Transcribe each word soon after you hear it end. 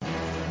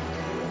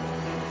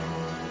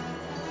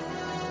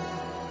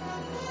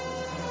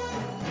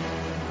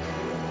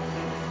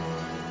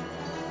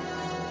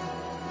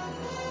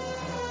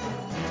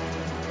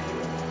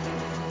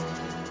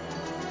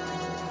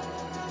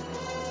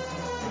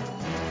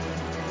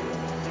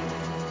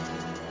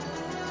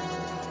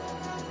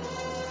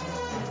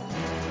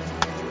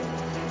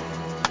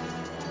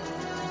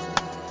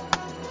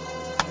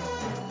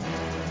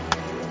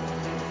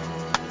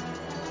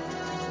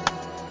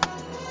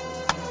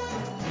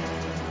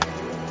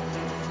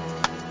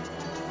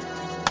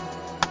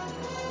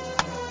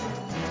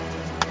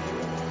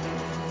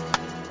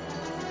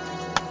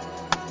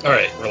All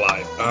right, we're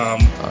live. All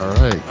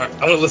right. All right,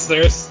 I want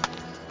listeners.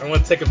 I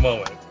want to take a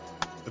moment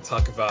to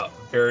talk about a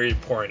very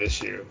important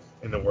issue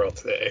in the world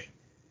today.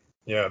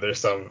 There's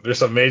some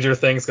major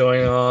things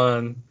going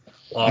on,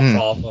 a lot of Mm.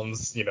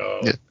 problems.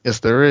 Yes,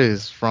 there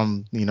is.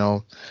 We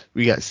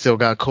still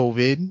got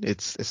COVID.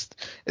 It's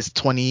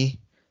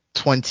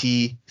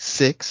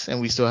 2026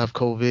 and we still have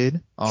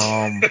COVID.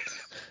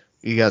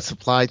 We got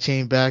supply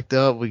chain backed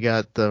up. We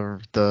got the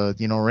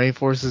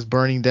rainforest is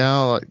burning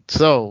down.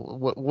 So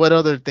what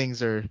other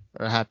things are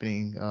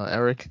happening,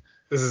 Eric?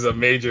 This is a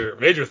major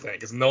thing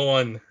because no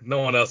one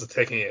else is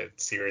taking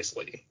it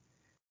seriously.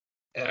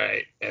 All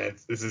right, and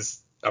this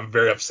is I'm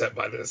very upset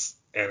by this,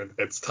 and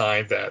it's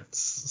time that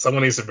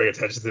someone needs to pay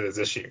attention to this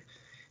issue.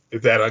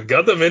 Is that on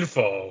Gundam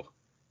Info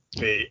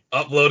they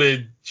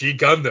uploaded G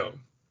Gundam,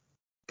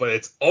 but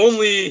it's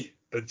only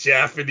the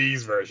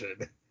Japanese version.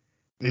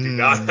 They do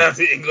not Mm. have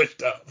the English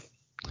dub.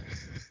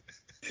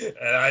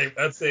 And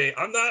I'd say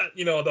I'm not,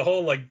 the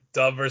whole like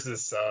dub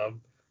versus sub.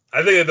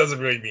 I think it doesn't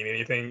really mean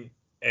anything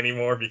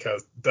anymore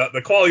because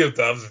the quality of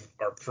dubs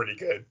are pretty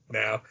good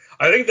now.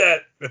 I think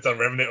that it's a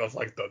remnant of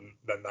like the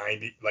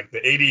 90s, like the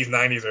 80s,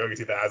 90s, early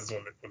 2000s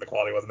when the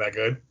quality wasn't that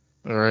good.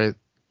 All right.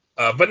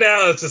 But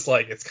now it's just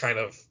like it's kind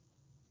of,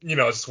 it's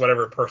just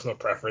whatever personal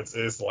preference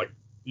is. Like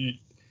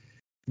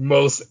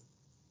most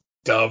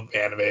dub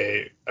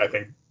anime, I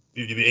think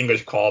the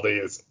English quality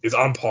is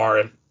on par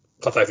and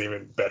sometimes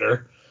even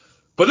better.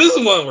 But this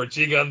is one where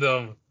G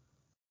Gundam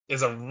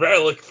is a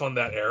relic from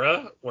that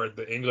era where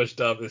the English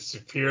dub is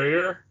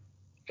superior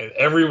in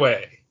every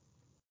way.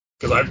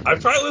 Because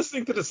I've tried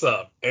listening to the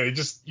sub and you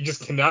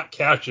just cannot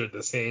capture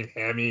the same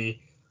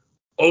hammy,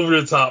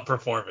 over the top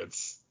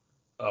performance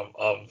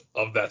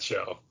of that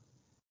show.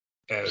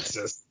 And it's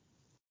just,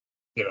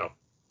 you know,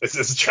 it's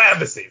a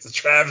travesty. It's a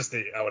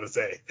travesty, I want to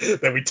say,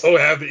 that we don't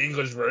have the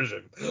English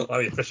version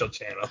on the official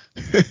channel.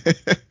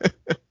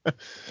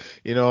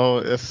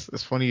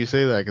 It's funny you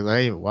say that because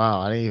I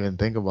didn't even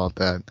think about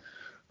that.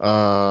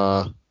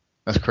 Uh,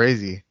 that's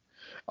crazy.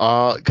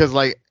 Because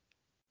like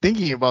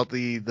thinking about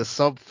the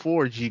sub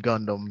 4G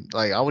Gundam,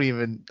 like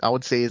I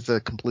would say it's a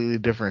completely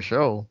different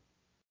show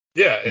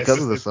Yeah,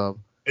 because of the sub.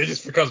 it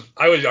just becomes,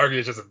 I would argue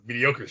it's just a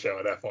mediocre show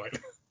at that point.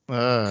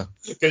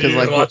 Because Because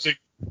like what?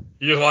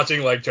 you're just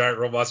watching like giant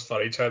robots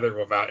fight each other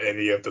without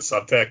any of the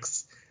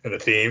subtext and the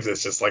themes.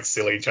 It's just like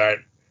silly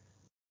giant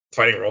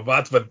fighting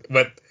robots. But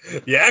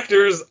the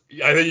actors,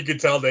 I think you could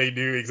tell they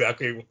knew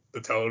exactly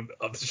the tone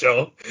of the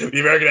show. The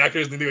American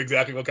actors knew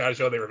exactly what kind of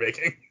show they were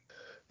making.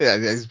 Yeah,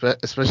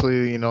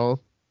 especially you got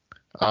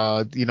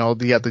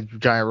the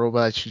giant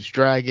robot that shoots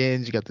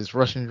dragons. You got this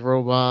Russian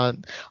robot,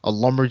 a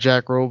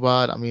lumberjack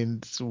robot. I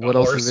mean, what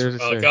else is there to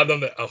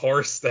say? A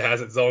horse that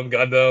has its own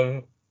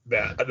Gundam.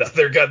 That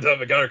another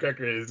Gundam, another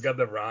character is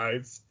Gundam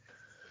rides.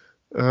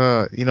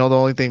 The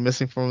only thing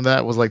missing from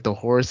that was like the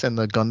horse and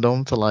the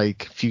Gundam to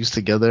like fuse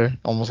together,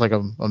 almost like a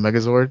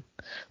Megazord.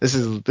 This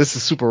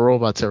is super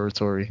robot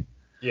territory.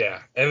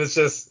 Yeah, and it's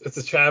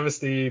a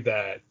travesty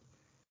that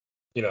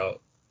you know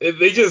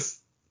they just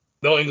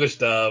no English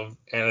dub,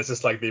 and it's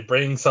just like they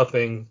bring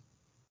something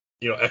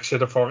extra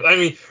to performance. I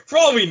mean, for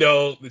all we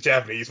know, the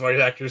Japanese voice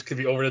actors could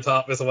be over the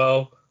top as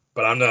well,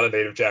 but I'm not a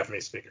native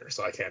Japanese speaker,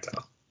 so I can't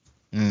tell.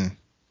 Mm.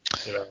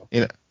 You know, You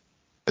know,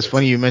 it's it's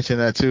funny you mentioned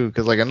that too,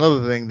 because like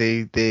another thing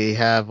they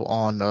have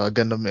on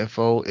Gundam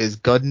Info is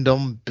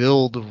Gundam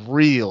Build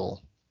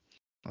Real.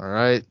 All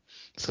right.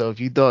 So if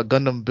you thought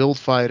Gundam Build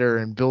Fighter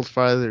and Build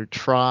Fighter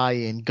Try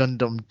and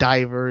Gundam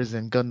Divers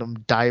and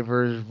Gundam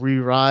Divers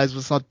Re-Rise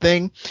was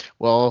something,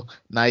 well,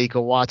 now you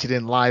can watch it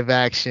in live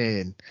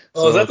action.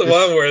 oh, is So that if the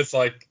one this,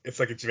 where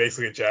it's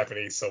basically a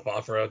Japanese soap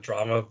opera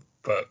drama,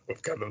 but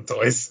with Gundam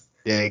toys?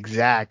 yeah,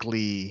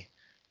 exactly.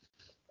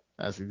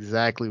 That's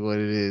exactly what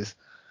it is.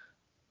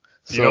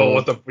 So, You know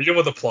what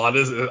the plot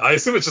is? I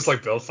assume it's just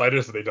like Build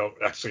Fighters, but they don't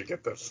actually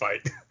get to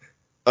fight.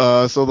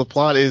 so the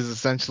plot is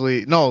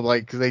essentially no,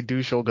 like 'cause they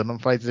do show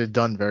Gundam fights. They're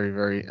done very,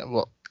 very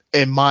well.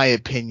 In my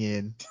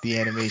opinion, the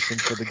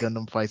animations for the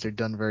Gundam fights are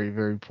done very,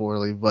 very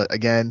poorly. But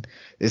again,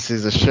 this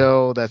is a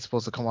show that's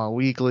supposed to come out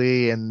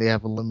weekly, and they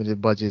have a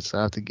limited budget,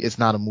 so it's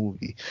not a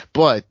movie.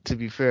 But to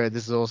be fair,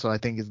 this is also I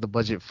think is the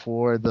budget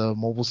for the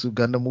Mobile Suit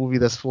Gundam movie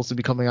that's supposed to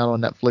be coming out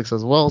on Netflix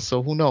as well.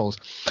 So who knows?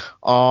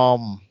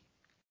 Um,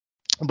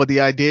 but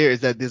the idea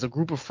is that there's a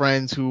group of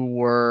friends who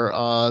were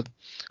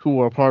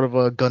part of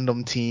a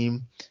Gundam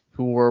team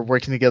who were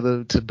working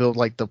together to build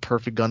like the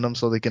perfect Gundam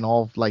so they can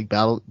all like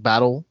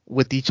battle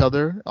with each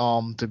other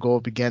to go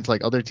up against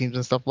like other teams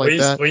and stuff like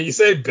that When you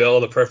say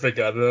build a perfect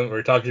Gundam,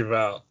 we're talking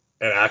about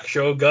an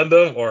actual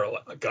Gundam or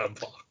a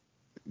Gunpla.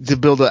 to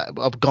build a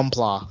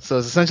gunpla. So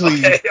it's essentially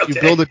Okay, you okay.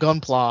 build a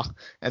gunpla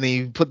and then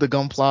you put the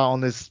gunpla on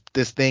this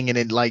thing and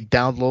it like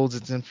downloads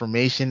its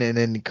information and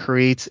then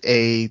creates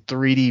a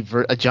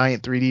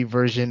giant 3D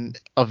version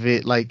of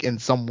it like in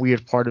some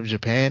weird part of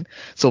Japan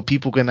so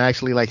people can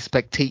actually like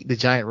spectate the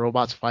giant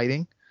robots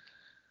fighting.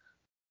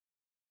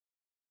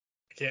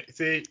 I can't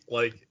see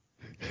like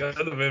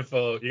Gundam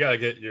Info. You gotta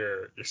get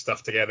your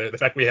stuff together. The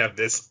fact we have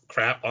this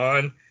crap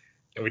on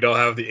and we don't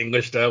have the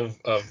English dub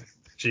of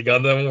G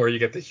Gundam, where you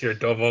get to hear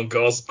Domon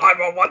goes,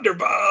 "I'm a wonder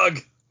bug."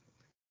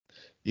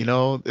 You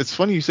know, it's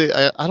funny you say.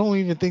 I don't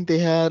even think they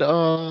had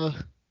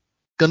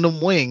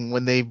Gundam Wing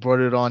when they brought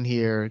it on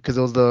here because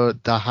it was the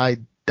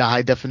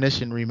high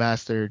definition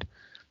remastered.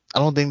 I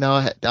don't think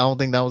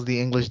that was the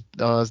English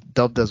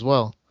dubbed as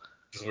well.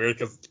 It's weird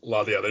because a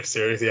lot of the other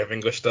series you have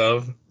English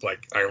dub,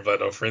 like Iron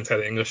Blood Orphans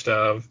had English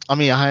dub. I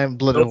mean, Iron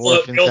Blooded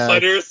Orphans Guild has.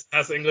 Fighters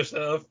has English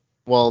dub.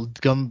 Well,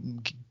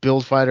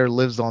 Build Fighter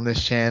lives on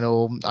this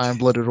channel. Iron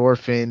Blooded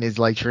Orphan is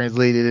like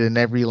translated in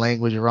every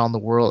language around the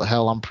world.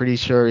 Hell, I'm pretty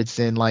sure it's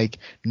in like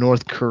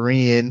North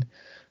Korean.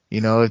 You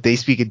know, if they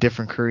speak a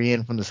different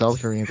Korean from the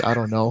South Koreans, I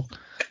don't know.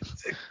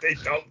 They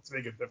don't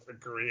speak a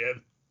different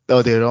Korean.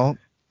 Oh, they don't.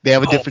 They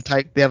have a Oh, different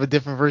type. They have a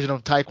different version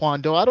of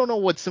Taekwondo. I don't know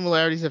what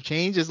similarities have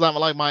changed. It's not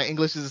like my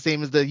English is the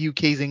same as the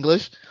UK's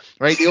English,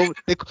 right?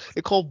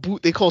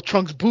 They call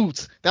trunks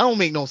boots. That don't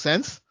make no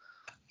sense.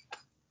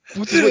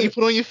 Boots is what you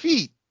put on your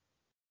feet.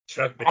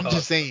 I'm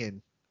just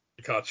saying.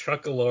 They call it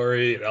truck a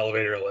lorry, an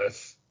elevator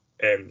lift,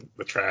 and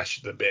the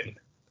trash the bin.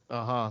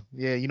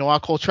 Yeah, you know I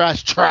call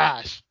trash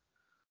trash.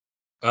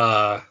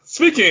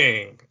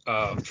 Speaking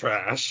of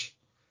trash,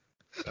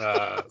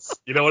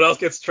 you know what else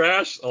gets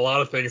trashed? A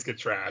lot of things get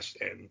trashed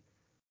in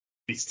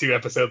these 2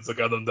 episodes of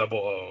Gundam Double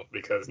O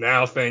because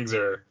now things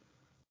are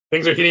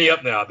heating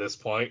up now at this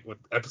point with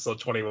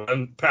episode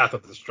 21, Path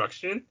of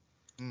Destruction.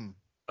 Mm.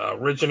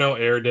 Original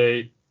air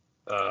date.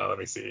 Let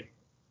me see.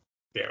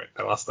 Damn it,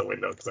 I lost the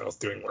window because I was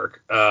doing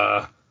work.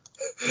 There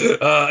we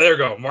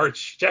go.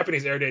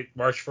 Japanese air date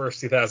March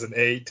 1st,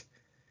 2008.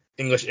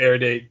 English air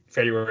date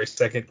February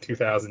 2nd,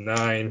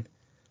 2009.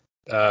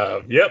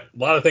 Yep, a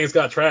lot of things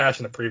got trashed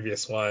in the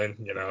previous one.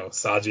 You know,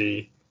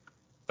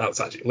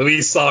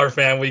 Louise saw her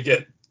family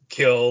get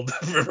killed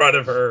in front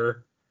of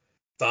her.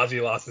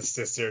 Saji lost his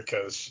sister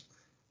because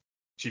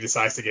she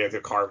decides to get into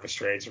a car with a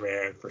strange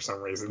man for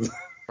some reason.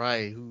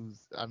 Right.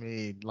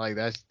 Like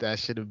that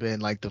should have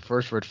been like the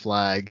first red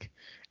flag.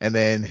 And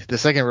then the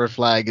second red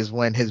flag is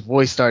when his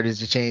voice started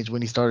to change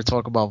when he started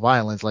talking about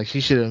violence. Like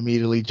she should have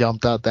immediately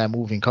jumped out that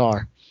moving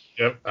car.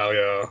 Yep,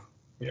 Alia.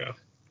 Yeah,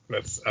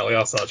 that's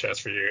Alia saw a chance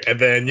for you. And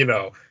then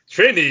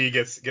Trinity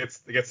gets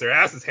their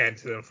asses handed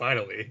to them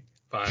finally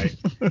by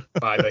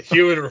the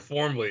Human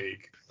Reform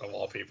League of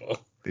all people.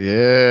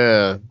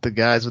 Yeah, the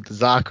guys with the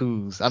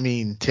Zaku's.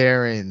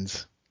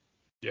 Terrans.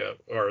 Yeah,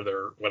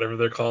 or whatever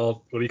they're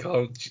called. What do you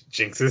call them?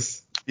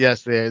 Jinxes.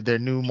 Yes, their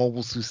new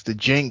mobile suits, the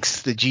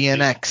Jinx, the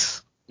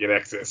GNX.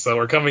 GNXs. So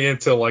we're coming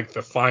into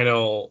the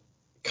final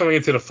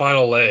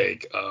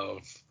leg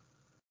of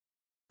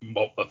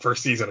the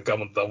first season of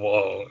Gundam Double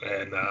O,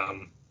 and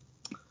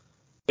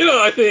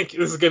I think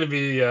this is going to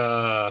be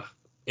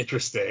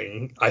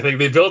interesting. I think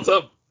they built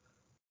up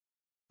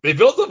a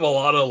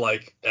lot of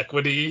like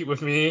equity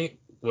with me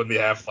when they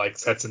have like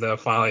Setsuna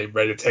finally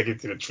ready to take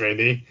it to the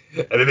training,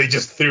 and then they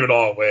just threw it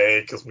all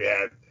away because we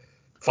had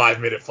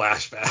 5-minute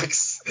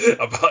flashbacks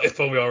about it,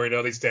 but we already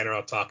know they stand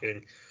around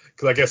talking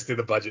because I guess they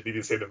need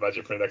to save the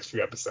budget for the next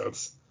few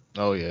episodes.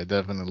 Oh yeah,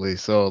 definitely.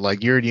 So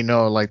like you already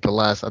know like the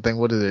last, I think,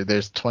 what is it?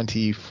 There's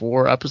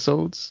 24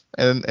 episodes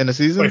in a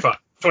season.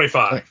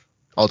 25.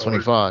 Oh, So we're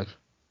 25.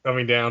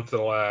 coming down to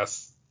the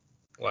last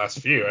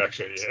few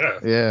actually. Yeah.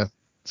 Yeah.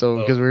 So So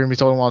because we're gonna be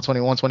talking about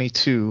 21,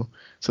 22,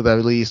 so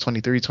that leaves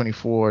 23,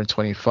 24, and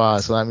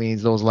 25. So that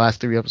means those last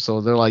 3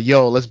 episodes, they're like,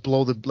 yo, let's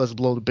blow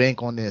the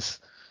bank on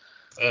this.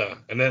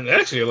 and then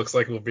actually it looks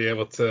like we'll be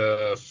able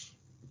to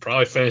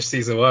probably finish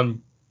season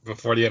 1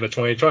 before the end of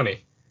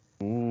 2020.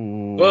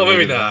 Ooh, Well, look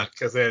maybe at that. not,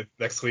 because then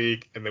next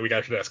week, and then we got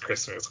after that's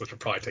Christmas, which will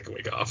probably take a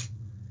week off.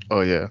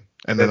 Oh yeah.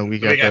 And then the Then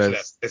week the week after after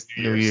that's that's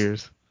New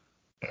Year's.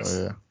 Yes.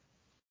 Oh yeah.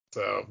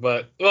 So,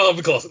 but it'll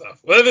be close enough.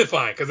 Well, it'll be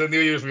fine, because the New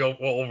Year's will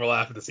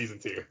overlap into season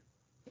 2.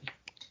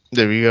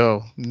 There we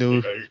go.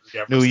 New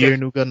year,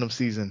 new Gundam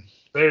season.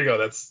 There you go.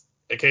 That's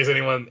in case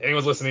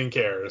anyone's listening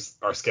cares.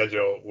 Our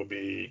schedule will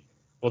be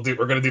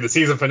we're gonna do the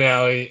season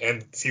finale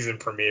and season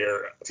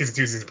 2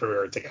 season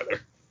premiere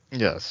together.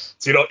 Yes.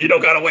 So you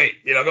don't gotta wait.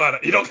 You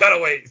don't gotta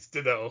wait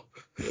to know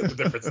the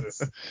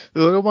differences.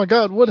 Oh my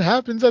God, what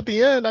happens at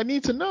the end? I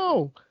need to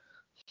know.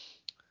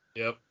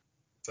 Yep.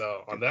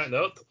 So on that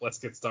note, let's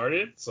get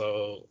started.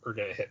 So we're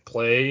gonna hit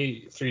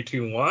play 3,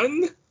 2,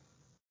 1,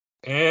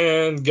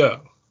 and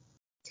go.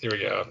 Here we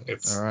go.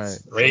 It's All right.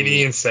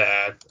 rainy and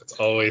sad. It's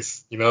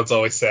always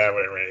sad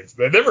when it rains.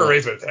 It never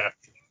rains when it's happy.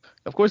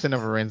 Of course, it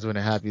never rains when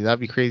it's happy. That'd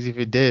be crazy if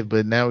it did.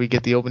 But now we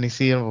get the opening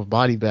scene of a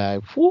body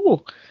bag.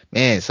 Whew,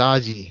 man,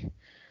 Saji,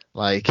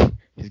 like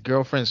his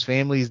girlfriend's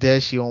family's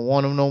dead. She don't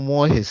want him no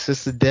more. His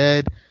sister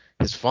dead.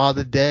 His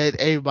father dead.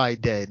 Everybody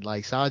dead.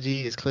 Like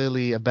Saji is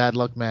clearly a bad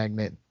luck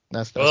magnet.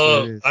 That's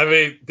what it is. I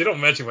mean, they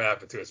don't mention what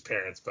happened to his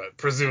parents, but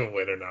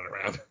presumably they're not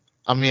around.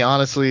 I mean,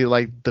 honestly,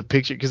 like the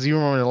picture, because you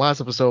remember in the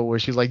last episode where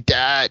she's like,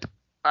 "Dad,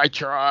 I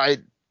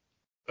tried.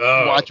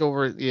 Oh, Watch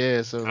over it."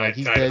 Yeah, so like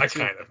he's dead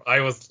too. I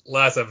was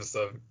last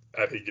episode.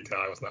 I think you can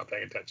tell I was not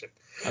paying attention.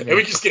 I And mean,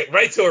 we just get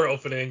right to our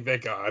opening.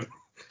 Thank God,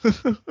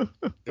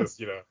 because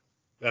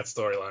that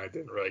storyline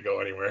didn't really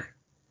go anywhere.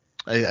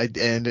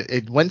 and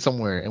it went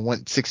somewhere. It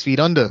went 6 feet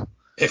under.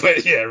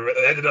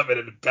 it ended up in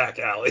a back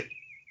alley.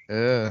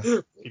 Yeah.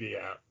 Bleeding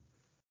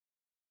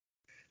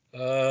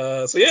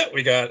out. So yeah,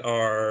 we got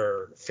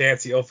our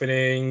fancy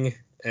opening,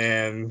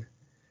 and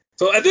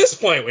so at this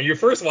point, when you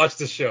first watched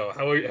the show,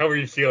 how were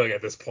you feeling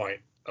at this point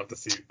of the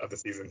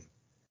season?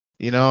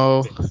 You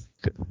know,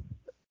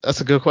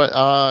 that's a good question.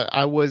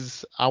 I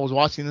was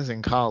watching this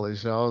in college,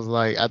 so I was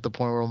like at the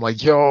point where I'm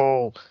like,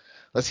 yo,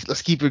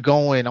 let's keep it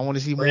going. I want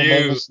to see Were more you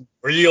moments.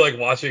 were you like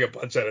watching a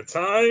bunch at a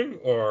time,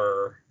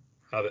 or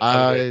how did it?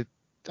 I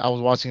I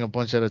was watching a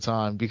bunch at a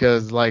time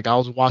because like I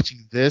was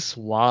watching this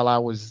while I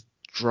was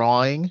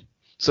drawing.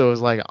 So it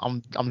was like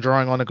I'm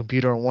drawing on a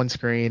computer on one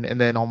screen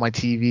and then on my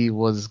TV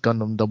was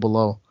Gundam Double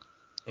O.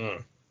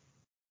 Mm.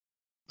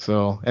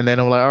 So and then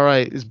I'm like, all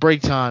right, it's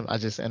break time. I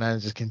just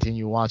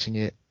continue watching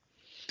it.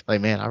 Like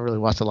man, I really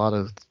watched a lot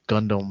of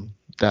Gundam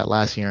that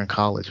last year in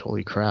college.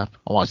 Holy crap!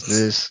 I watched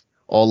this,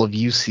 all of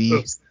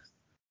UC,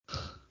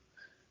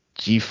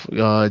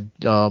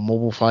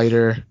 Mobile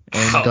Fighter,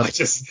 and Wow, Gun.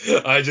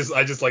 I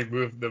just like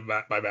moved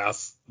my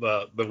mouse,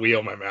 the wheel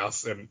of my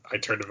mouse, and I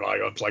turned the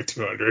volume up to like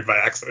 200 by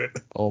accident.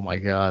 Oh my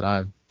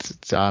God,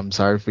 I'm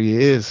sorry for your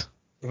ears.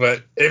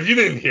 But if you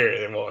didn't hear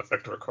it, it won't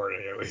affect the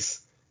recording at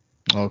least.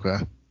 Okay.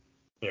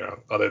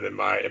 Other than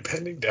my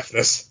impending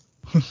deafness.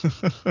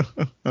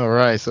 All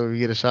right, so we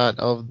get a shot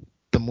of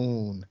the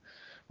moon,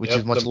 which is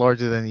Yep. much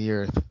larger than the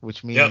Earth,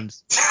 which Yep.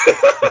 means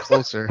we're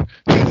closer.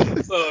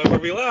 So where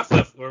we left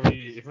off, if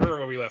you remember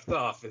where we left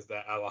off, is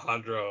that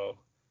Alejandro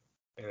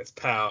and his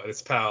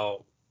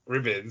pal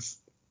Ribbons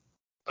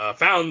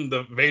found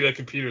the Veda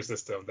computer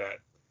system that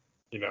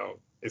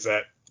is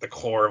at the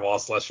core of all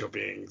celestial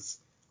beings'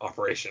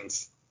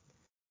 operations.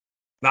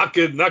 Not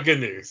good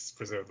news,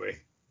 presumably.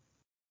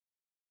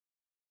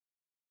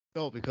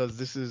 No, because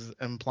this is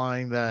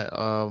implying that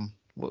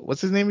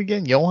what's his name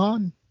again?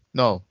 Johan?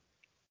 No,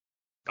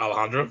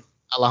 Alejandro.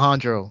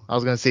 Alejandro. I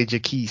was gonna say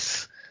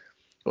Jaquise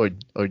or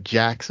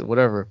Jax or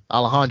whatever.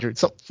 Alejandro,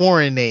 some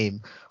foreign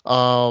name.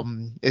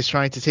 Is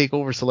trying to take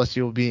over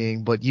celestial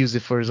being, but use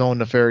it for his own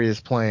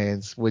nefarious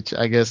plans, which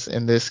I guess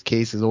in this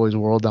case is always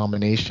world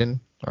domination.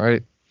 All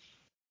right.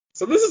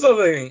 So this is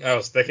something I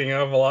was thinking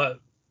of a lot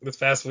this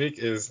past week.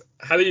 Is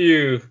how do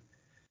you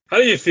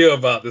feel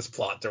about this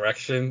plot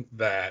direction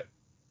that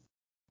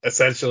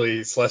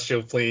essentially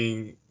celestial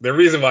being the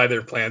reason why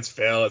their plans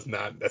fail is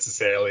not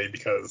necessarily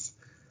because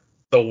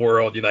the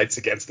world unites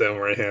against them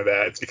or anything like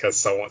that. It's because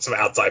some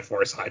outside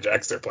force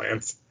hijacks their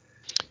plans.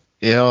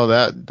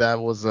 That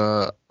was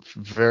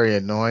very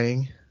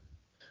annoying.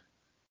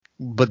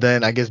 But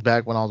then I guess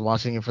back when I was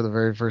watching it for the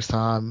very first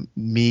time,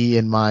 me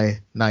and my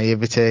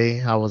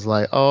naivete, I was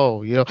like,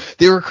 oh,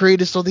 they were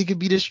created so they could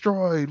be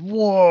destroyed.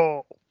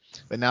 Whoa.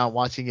 But now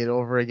watching it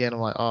over again, I'm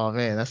like, oh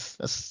man,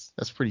 that's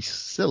pretty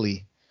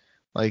silly.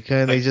 Like,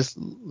 couldn't they Like, just,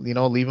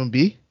 leave them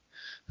be?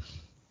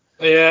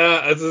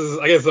 yeah, I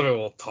guess something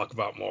we'll talk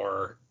about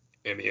more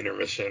in the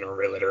intermission or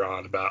later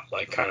on about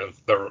like kind of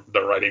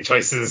the writing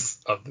choices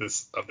of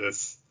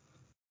this.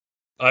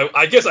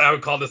 I guess I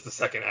would call this the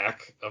second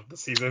act of the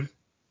season.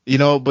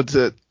 But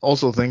to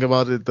also think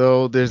about it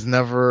though, there's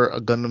never a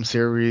Gundam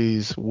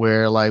series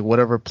where like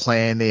whatever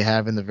plan they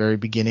have in the very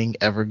beginning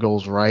ever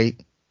goes right,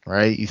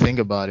 right? You think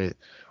about it.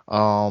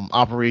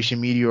 Operation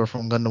Meteor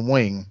from Gundam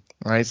Wing,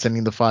 right?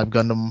 Sending the 5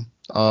 Gundam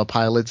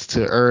pilots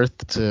to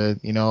Earth to,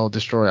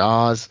 destroy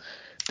Oz.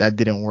 That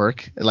didn't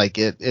work. Like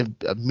it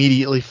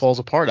immediately falls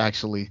apart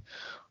actually.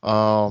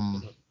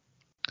 Um,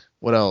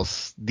 what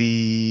else? Oh, and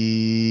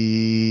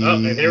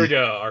here we The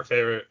go.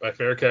 My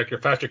favorite character,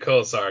 Patrick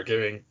Kolasar,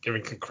 giving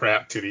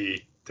crap to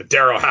the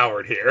Daryl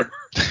Howard here.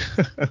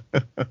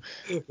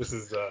 This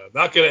is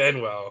not going to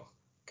end well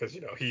because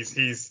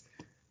he's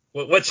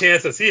what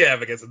chance does he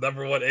have against the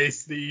number one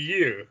ace of the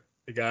EU,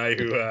 the guy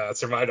who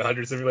survived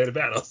 100 simulated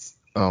battles?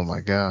 Oh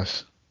my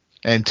gosh.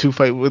 And 2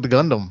 fight with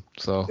Gundam.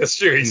 So That's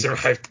true. He he's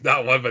survived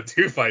not one but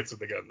 2 fights with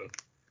the Gundam.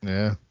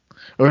 yeah.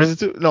 Or is it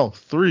two? No,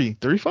 three.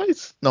 3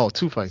 fights? No,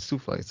 2 fights. 2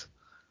 fights.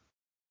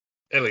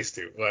 At least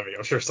 2. Well, I mean,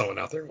 I'm sure someone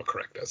out there will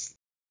correct us.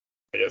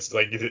 I guess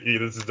like this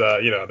is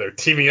they're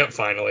teaming up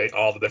finally,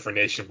 all the different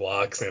nation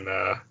blocks, and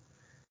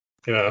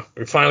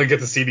we finally get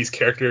to see these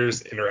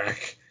characters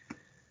interact.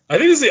 I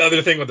think this is the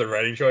other thing with the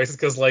writing choices,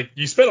 because like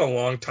you spent a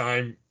long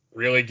time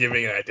really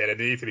giving an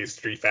identity to these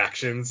 3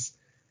 factions,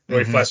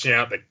 really Hmm. fleshing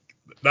out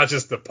not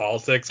just the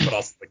politics but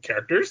also the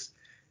characters,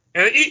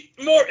 and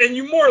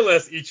you more or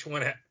less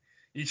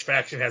each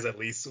faction has at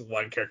least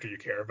one character you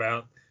care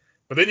about.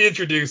 But then you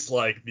introduce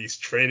like these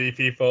Trinity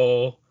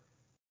people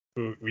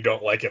who we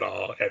don't like at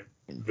all, and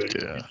you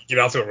Yeah. get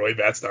off to a really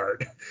bad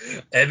start.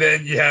 And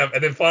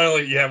then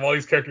finally you have all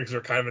these characters who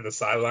are kind of in the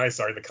sidelines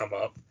starting to come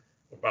up,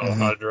 Hmm.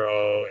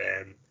 Alejandro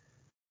and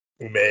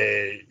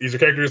Ume. These are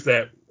characters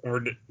that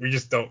we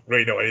just don't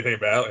really know anything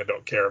about and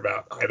don't care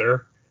about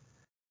either.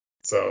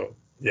 So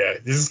yeah,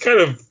 this is kind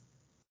of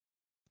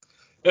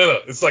I don't know.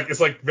 It's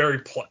like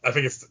very. I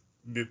think it's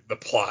the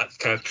plot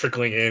kind of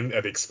trickling in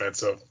at the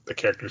expense of the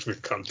characters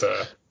we've come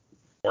to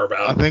more I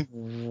about. think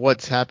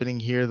what's happening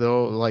here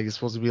though, like it's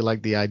supposed to be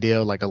like the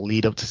idea of like a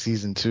lead up to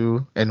season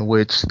two, in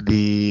which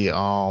we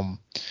have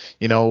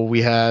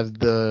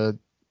the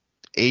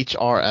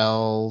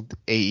HRL,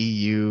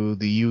 AEU,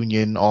 the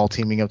Union all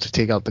teaming up to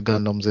take out the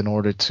Gundams in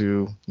order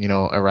to,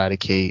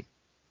 eradicate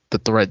the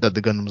threat that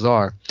the Gundams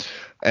are.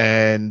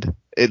 And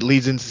it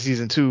leads into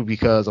season two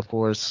because, of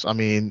course, I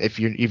mean, if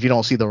you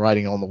don't see the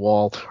writing on the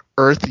wall,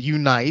 Earth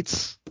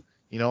unites,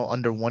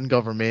 under one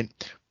government,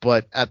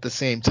 but at the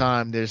same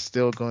time, there's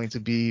still going to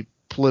be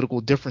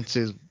political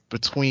differences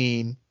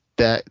between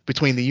the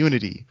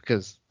unity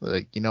because,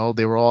 like,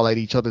 they were all at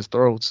each other's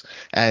throats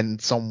and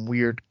some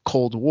weird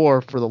Cold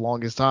War for the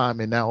longest time,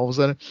 and now all of a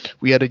sudden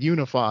we had to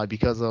unify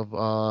because of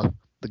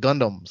the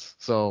Gundams.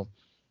 So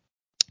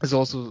it's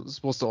also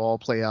supposed to all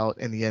play out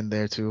in the end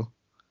there too.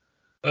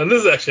 And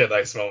this is actually a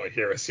nice moment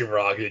here with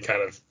Sumeragi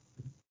kind of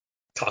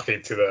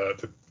talking to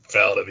the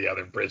Feld and the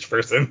other bridge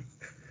person.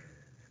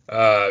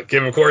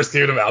 Give him, of course,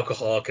 giving him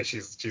alcohol because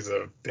she's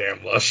a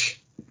damn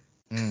lush.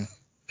 Mm.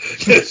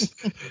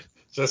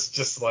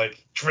 just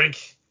like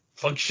drink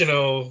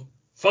functional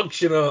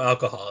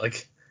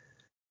alcoholic.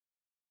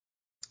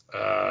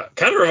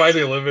 Kind of reminds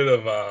me a little bit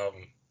of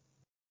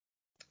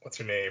what's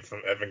her name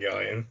from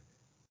Evangelion.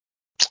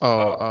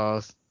 Oh,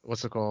 Uh,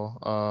 what's it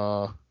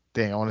called?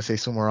 Dang, I want to say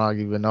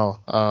Sumeragi, but no.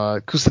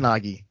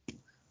 Kusanagi.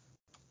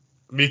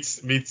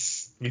 meets.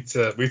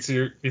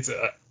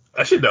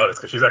 I should know this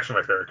because she's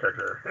actually my favorite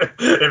character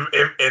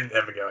in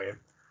Evangelion.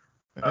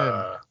 Yeah,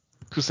 Uh,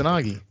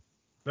 Kusanagi.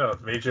 no,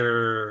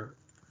 Major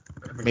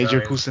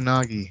Major Evangelion.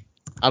 Kusanagi.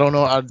 I don't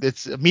know.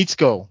 It's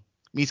Mitsuko.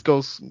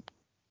 Mitsuko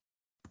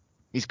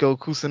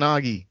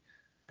Kusanagi.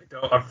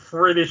 I'm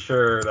pretty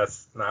sure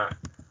that's not.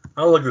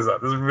 I'll look this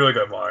up. This is really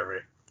gonna bother me.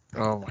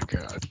 Oh my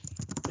god.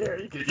 Yeah,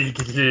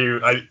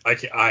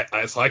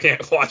 so I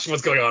can't watch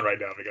what's going on right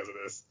now because of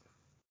this.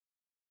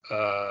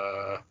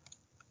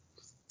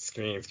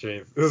 Screen.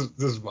 This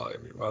is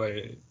bothering me.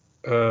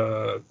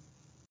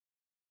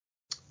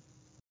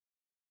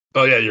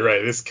 Oh yeah, you're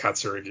right. This is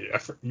Katsurugi.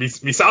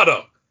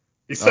 Misato. Oh,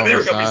 There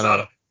we go, Misato.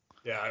 Misato.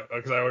 Yeah,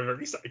 because I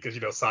remember Misato because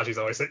Sachi's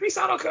always saying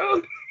Misato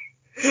code.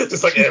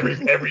 Just like every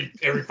 5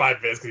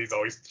 minutes because he's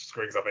always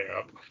screwing something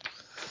up.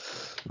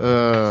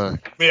 But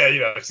yeah,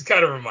 it just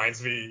kind of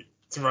reminds me.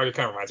 Tsurugi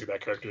kind of reminds me of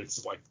that character.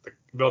 It's like the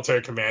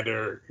military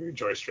commander who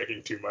enjoys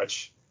drinking too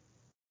much.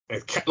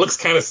 It looks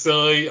kind of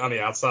silly on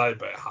the outside,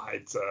 but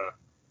hides a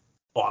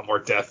lot more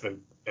death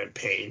and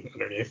pain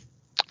underneath.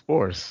 Of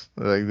course.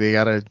 Like you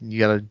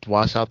gotta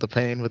wash out the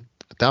pain with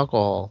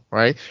alcohol,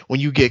 right? When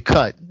you get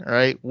cut,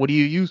 right? What do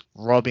you use?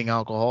 Rubbing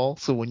alcohol.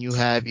 So when you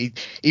have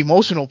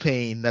emotional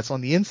pain that's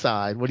on the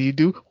inside, what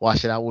do?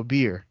 Wash it out with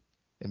beer.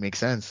 It makes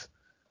sense.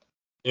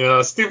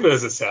 As stupid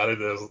as it sounded,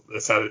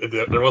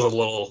 there was a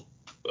little.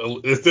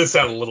 It did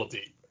sound a little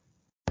deep.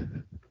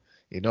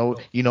 You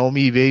know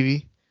me,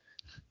 baby.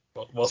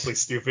 Mostly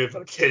stupid,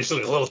 but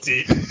occasionally a little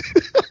deep.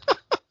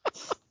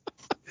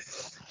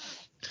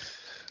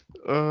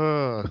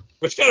 Uh,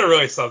 Which kind of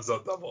really sums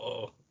up Double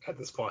O at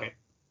this point.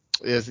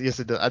 yes,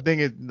 it does. I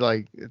think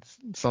it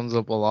sums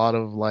up a lot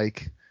of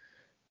like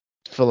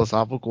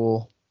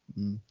philosophical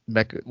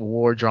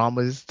war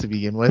dramas to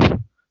begin with.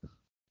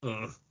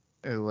 Hmm.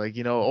 And like,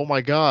 oh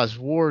my gosh,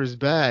 war is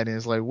bad. And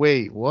it's like,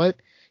 wait, what?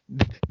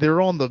 They're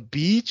on the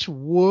beach?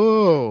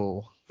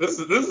 Whoa. This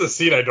is a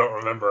scene I don't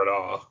remember at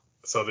all.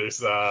 So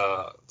there's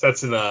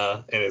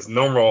Tetsuna in his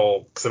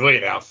normal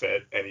civilian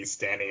outfit, and he's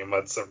standing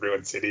amongst a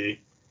ruined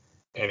city,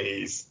 and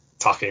he's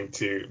talking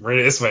to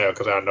Marina Ismail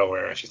comes out of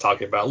nowhere, and she's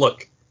talking about,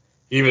 look,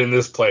 even in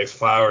this place,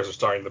 flowers are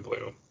starting to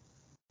bloom.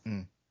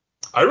 Mm.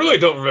 I really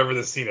don't remember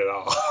this scene at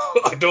all.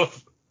 I don't.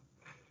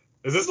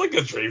 Is this like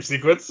a dream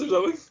sequence or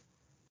something?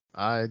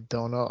 I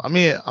don't know. I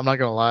mean, I'm not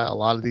gonna lie, a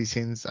lot of these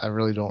scenes I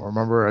really don't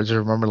remember. I just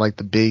remember like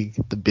the big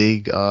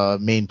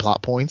main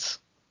plot points.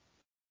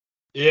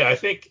 Yeah, I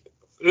think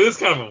it is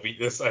kind of a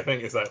weakness. I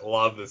think is that a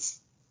lot of this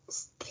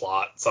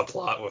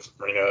subplot with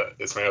Marina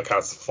Ismail kind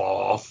of fall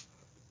off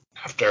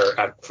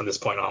from this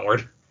point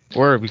onward.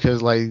 Or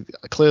because like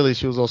clearly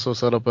she was also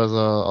set up as a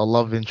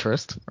love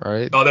interest,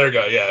 right? Oh, there we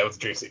go. Yeah, it was a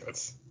dream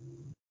sequence.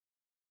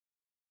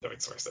 That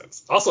makes more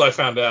sense. Also, I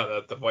found out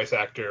that the voice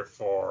actor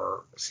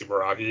for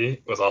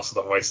Subaragi was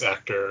also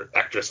the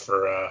actress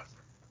for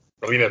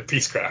Relina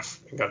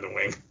Peacecraft in Gundam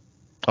Wing.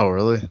 Oh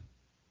really?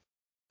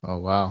 Oh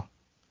wow.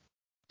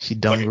 She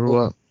done Like grew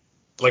up.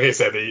 like I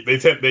said,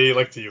 they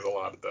like to use a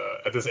lot of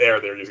at this era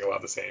they're using a lot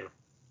of the same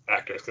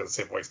actors because it's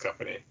the same voice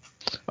company.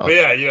 Oh, But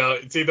yeah,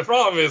 see the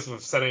problem is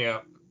with setting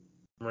up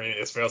Marina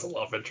Ismail's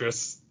love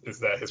interest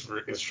is that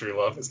his true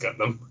love is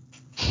Gundam.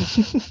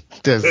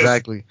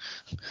 exactly.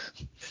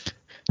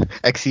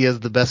 Exia is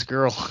the best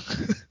girl.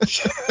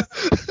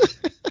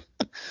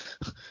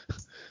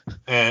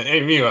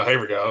 And meanwhile, here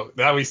we go.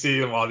 Now we see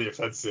them on the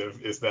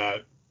offensive is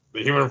that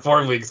the Human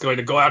Reform League is going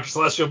to go after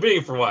Celestial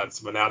Being for once,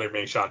 but now they're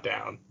being shot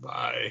down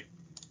by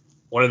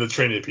one of the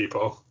Trinity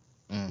people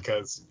Mm.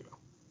 because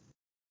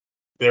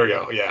there we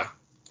go. Yeah,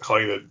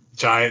 holding the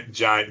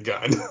giant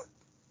gun.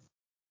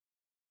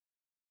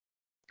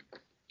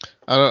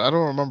 I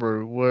don't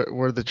remember.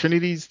 Were the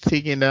Trinities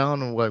taken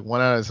down like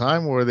one at a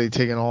time, or were they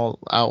taken all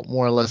out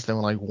more or less than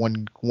like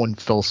one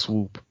fell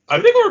swoop?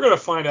 I think we're gonna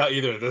find out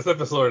either this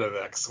episode or the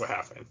next what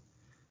happened.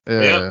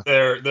 But yep,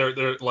 Yeah.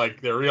 they're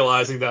like they're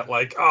realizing that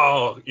like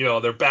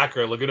their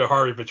backer Laguna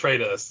Harvey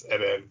betrayed us,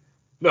 and then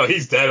no,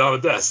 he's dead on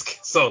the desk.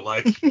 So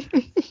like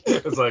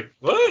it's like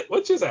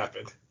what just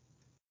happened?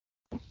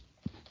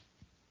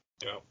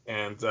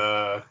 And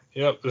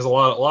yep, there's a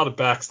lot of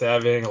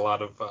backstabbing, a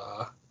lot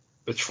of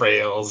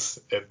betrayals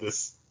in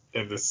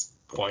this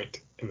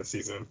point in the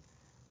season.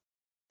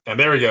 And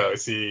there we go.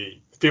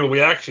 See people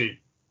we actually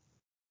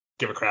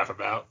give a crap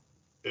about.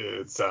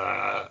 It's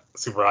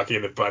Subaraki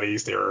and the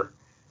buddies.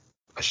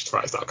 I should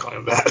probably stop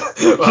calling them that.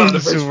 The bridge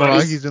buddies.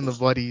 Sumeragi's and the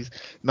buddies.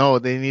 No,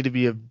 they need to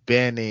be a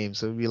band name.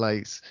 So it'd be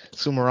like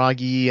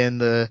Sumeragi and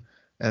the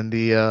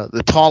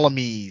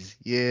Ptolemies.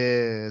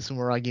 Yeah,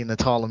 Sumeragi and the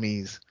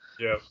Ptolemies.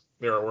 Yep,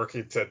 they were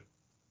working to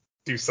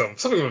do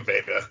something with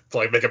Veda to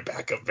like make a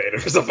backup Veda or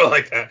something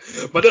like that.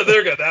 But no,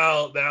 they're good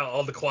now.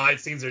 All the quiet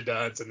scenes are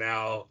done. So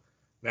now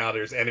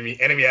there's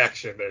enemy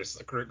action. There's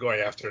a group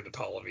going after the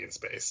Ptolemy in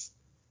space.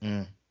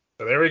 Mm.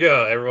 So there we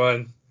go.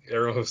 Everyone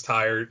who's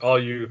tired,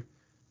 all you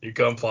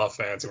Gunpla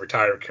fans who were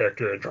tired of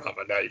character and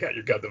drama, now you got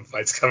your Gundam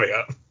fights coming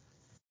up.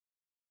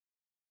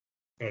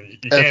 And you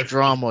F can't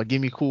drama.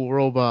 Give me cool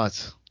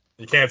robots.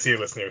 you can't see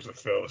listeners with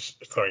Phil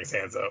throwing his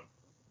hands up.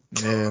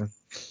 Yeah,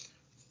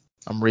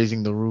 I'm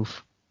raising the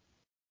roof.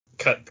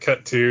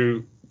 Cut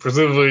to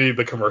presumably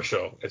the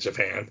commercial in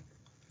Japan.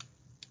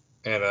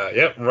 And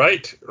yep,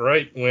 right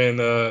when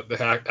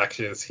the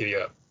action is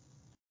heating up.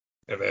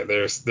 And then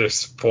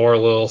there's poor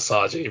little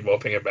Saji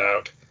moping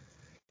about.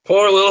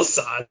 Poor little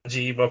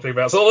Saji moping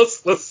about. So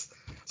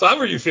so how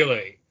were you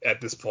feeling at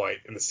this point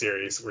in the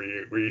series? Were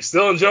you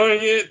still enjoying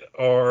it,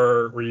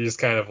 or were you just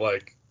kind of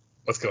like,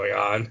 what's going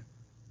on?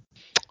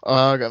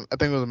 I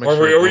think it was a Or mixture of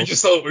were you both.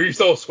 just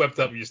so swept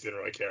up you just didn't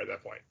really care at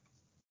that point?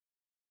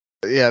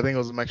 Yeah, I think it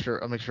was a mixture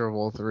of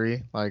all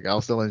three. Like I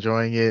was still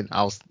enjoying it.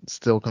 I was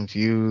still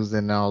confused,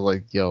 and I was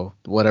like, "Yo,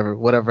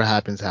 whatever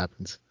happens,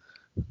 happens."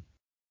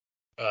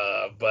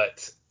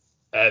 But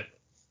at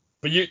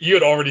but you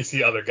had already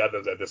seen other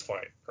Gundams at this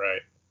point,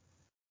 right?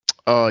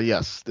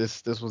 Yes,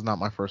 this was not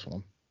my first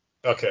one.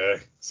 Okay,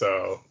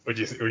 so were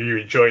you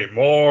enjoying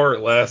more or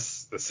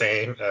less the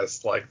same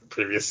as like the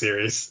previous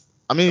series?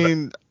 I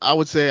mean, I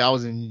would say I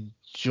was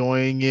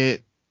enjoying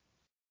it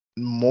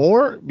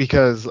more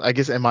because I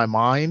guess in my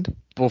mind,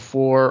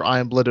 before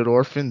Iron Blooded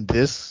Orphan,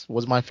 this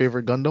was my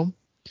favorite Gundam.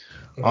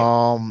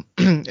 Uh-huh.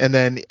 And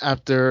then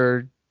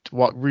after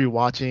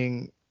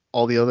rewatching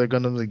all the other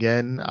Gundams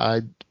again,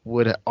 I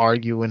would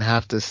argue and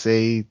have to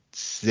say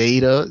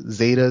Zeta.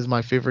 Zeta is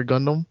my favorite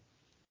Gundam.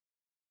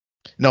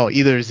 No,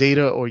 either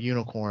Zeta or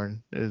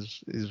Unicorn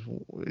is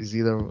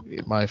either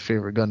my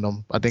favorite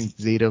Gundam. I think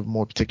Zeta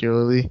more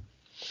particularly.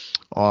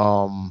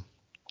 Um,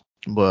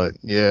 but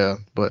yeah,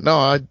 but no,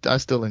 I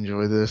still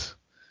enjoy this,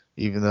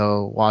 even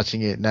though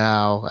watching it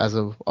now as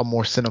a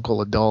more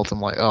cynical adult,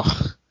 I'm like, oh,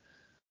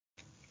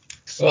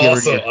 Well,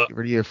 get rid of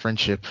also, your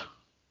friendship.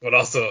 but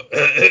also,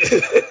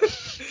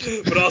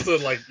 but also,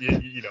 like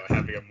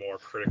having a more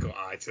critical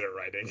eye to the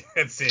writing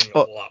and seeing a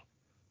Oh, lot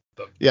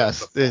the yes,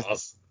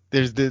 flaws.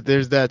 there's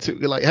that too.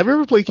 Like, have you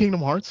ever played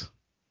Kingdom Hearts?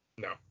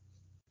 No,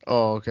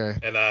 Oh, okay,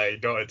 and I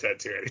don't intend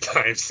to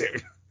anytime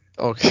soon.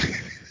 okay.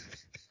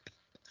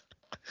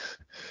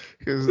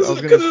 Because I Because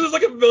was gonna there's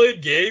like a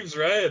million games,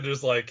 right? And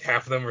there's like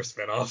half of them are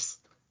spinoffs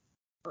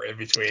or in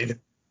between.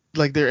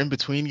 like they're in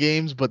between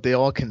games, but they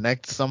all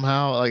connect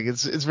somehow. Like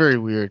it's very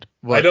weird.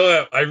 But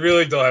I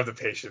really don't have the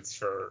patience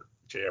for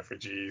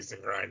JRPGs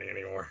and grinding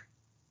anymore.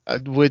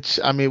 which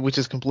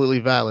is completely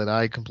valid.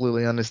 I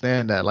completely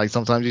understand that. Like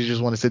sometimes you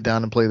just want to sit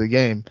down and play the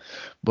game.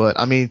 But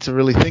I mean, to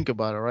really think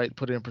about it, right?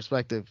 Put it in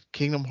perspective.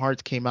 Kingdom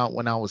Hearts came out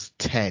when I was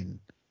 10.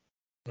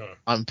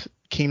 Huh.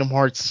 Kingdom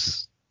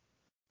Hearts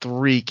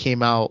 3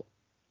 came out,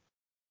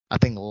 I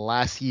think,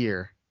 last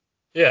year.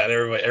 Yeah, and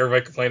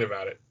everybody complained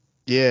about it.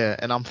 Yeah,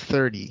 and I'm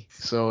 30.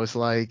 So it's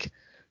like,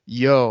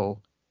 yo,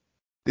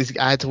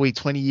 I had to wait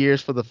 20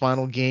 years for the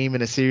final game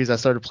in a series I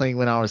started playing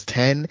when I was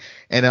 10,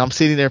 and I'm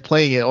sitting there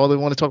playing it. All they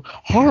want to talk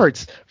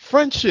hearts,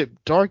 friendship,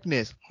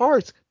 darkness,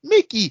 hearts,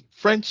 Mickey,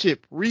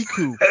 friendship,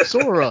 Riku,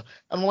 Sora.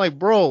 I'm like,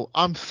 bro,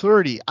 I'm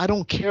 30. I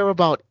don't care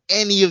about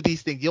any of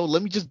these things. Yo,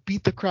 let me just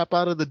beat the crap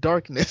out of the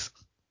darkness.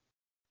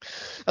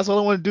 That's all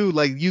I want to do.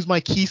 Like, use my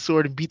key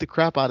sword and beat the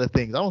crap out of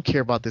things. I don't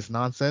care about this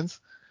nonsense.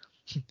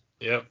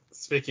 Yep.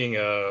 Speaking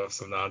of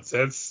some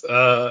nonsense, this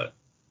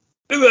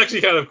is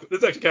actually kind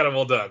of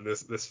well done.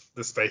 This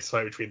space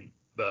fight between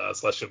the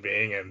celestial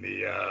being and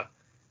the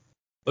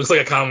looks like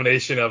a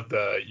combination of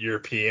the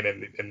European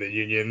and the In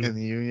Union.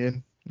 the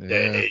Union. Yeah,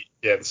 Yeah.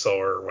 yeah, the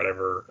Solar or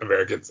whatever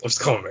Americans. Let's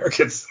call them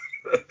Americans.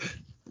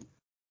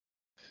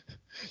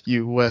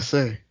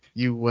 USA.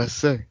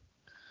 USA.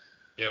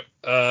 Yep.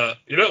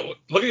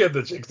 Looking at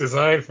the Jinx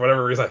design, for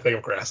whatever reason, I think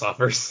of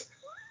grasshoppers.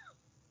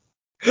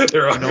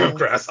 They're You all know,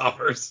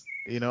 grasshoppers.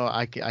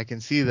 I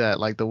can see that,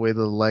 like the way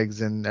the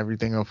legs and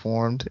everything are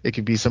formed. It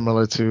could be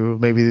similar to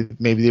maybe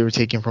they were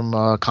taken from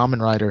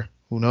Kamen Rider.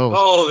 Who knows?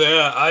 Oh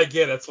yeah, I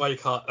get it. That's why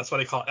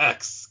they call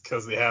X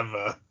because they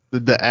have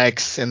The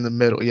X in the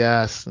middle.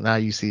 Yes, now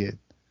you see it.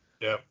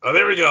 yeah. Oh,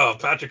 there we go.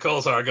 Patrick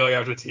Colesar going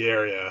after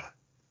T-Area.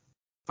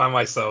 Find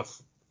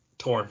myself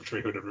torn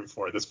between who to root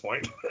for at this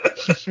point.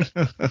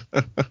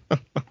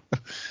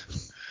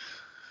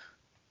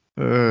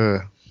 uh,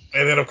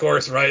 And then of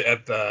course, right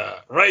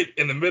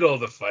in the middle of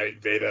the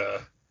fight,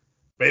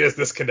 Beta's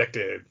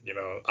disconnected.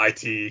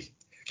 IT,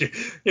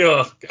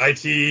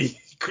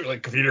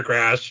 like computer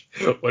crash.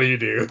 What do you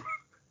do?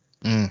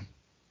 mm,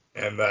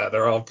 And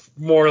they're all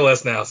more or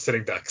less now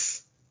sitting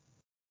ducks.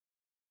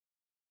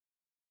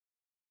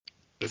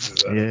 This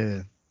is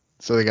yeah.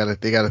 So they gotta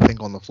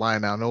think on the fly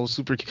now. No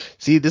super.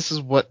 See, this is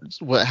what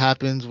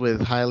happens with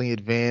highly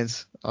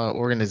advanced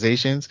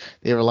organizations.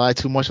 They rely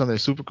too much on their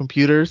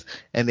supercomputers,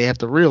 and they have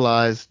to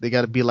realize they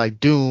got to be like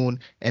Dune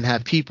and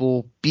have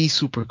people be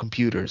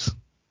supercomputers.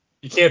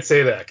 you can't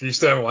say that because you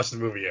still haven't watched the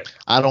movie yet,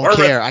 I don't or read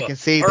care. the I book, can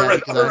say or that read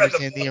because I or read the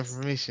understand the books.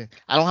 information.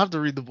 I don't have to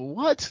read the book.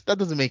 What? That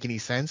doesn't make any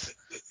sense.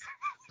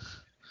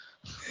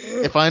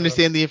 If I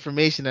understand the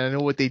information and I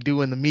know what they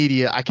do in the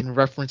media, I can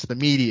reference the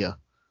media.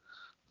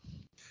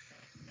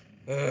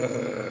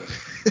 Yeah.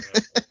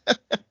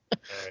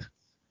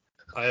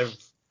 I've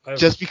I've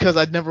Just because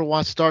I'd never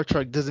watched Star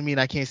Trek doesn't mean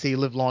I can't say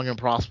live long and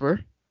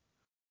prosper.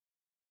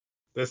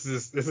 this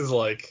is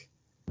like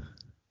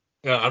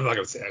no, I'm not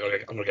gonna say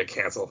it. I'm gonna get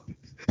canceled.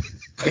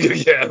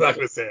 Yeah, I'm not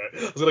gonna say it.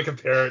 I was gonna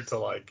compare it to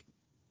like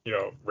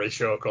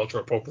racial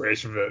cultural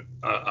appropriation, but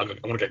I'm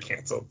gonna get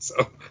canceled. So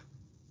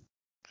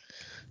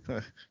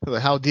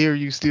How dare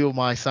you steal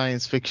my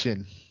science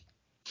fiction?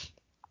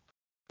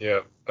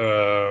 yeah.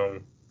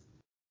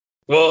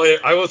 Well,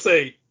 I will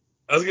say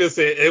I was gonna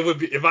say it would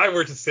be if I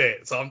were to say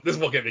it. So this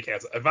won't get me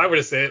canceled. If I were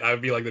to say it, I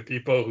would be like the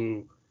people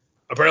who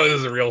apparently this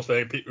is a real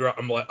thing.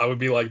 I would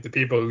be like the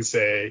people who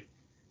say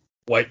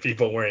white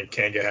people wearing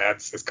Kanga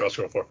hats is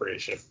cultural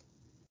appropriation.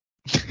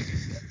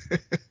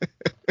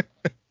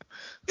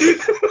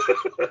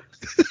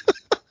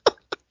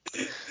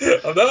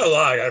 I'm not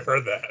lying. I've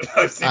heard that.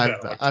 I've seen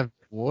that. I've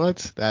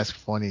what? That's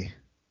funny.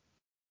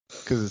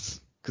 Cause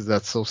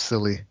that's so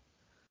silly.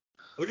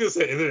 I was gonna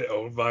say, isn't it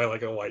owned by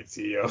like a white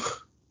CEO?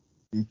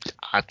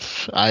 I,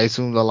 I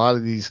assumed a lot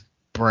of these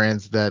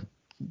brands that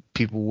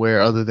people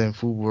wear other than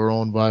food were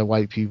owned by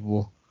white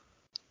people.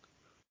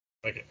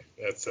 Okay,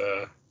 that's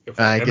good point.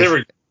 I And they guess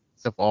were,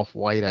 except off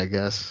white, I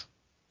guess.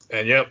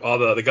 and yep, all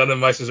the Gundam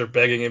Meisters are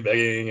begging and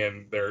begging,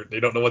 and they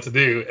don't know what to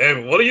do.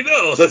 And what do you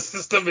know? The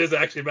system is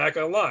actually back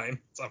online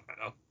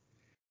somehow.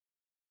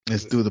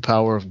 It's through the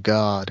power of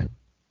God.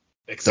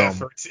 Except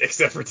Dumb.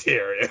 for T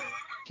area,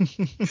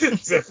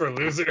 except for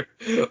loser,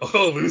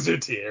 oh loser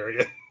T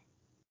area.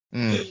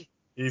 Mm.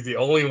 He's the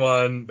only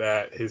one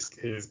that his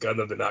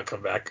Gundam did not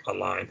come back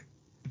online.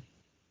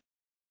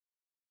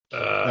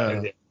 And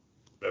Uh, yeah,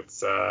 that's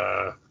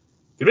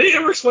Did they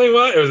ever explain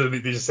why, or did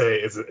they just say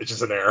it's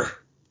just an error?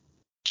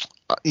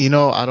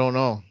 I don't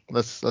know.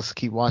 Let's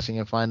keep watching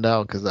and find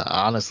out because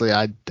honestly,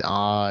 I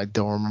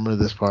don't remember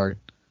this part.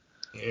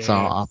 So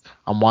Yeah.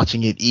 I'm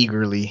watching it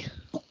eagerly.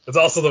 It's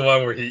also the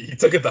one where he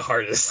took it the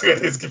hardest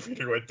when his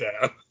computer went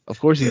down. Of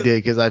course he did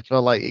because I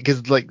felt like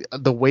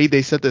the way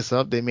they set this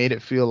up, they made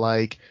it feel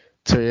like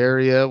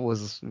Terraria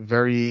was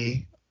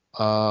very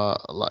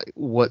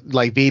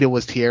like Veda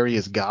was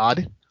Terraria's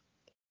god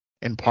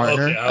and Okay,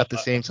 partner at the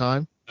same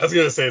time. I was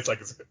gonna say it's like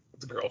his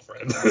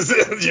girlfriend.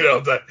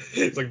 That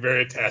he's like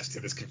very attached to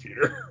this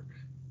computer.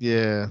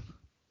 Yeah.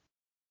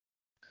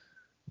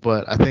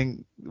 But I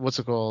think what's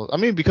it called? I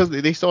mean, because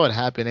they saw it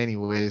happen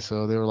anyway,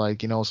 so they were like,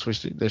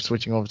 they're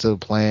switching over to the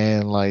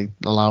plan, like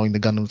allowing the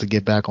Gundams to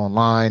get back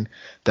online.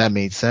 That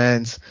made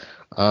sense.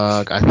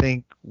 I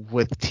think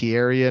with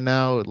Tieria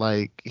now,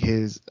 like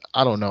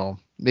I don't know,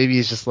 maybe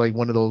it's just like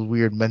one of those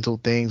weird mental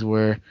things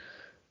where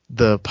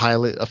the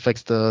pilot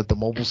affects the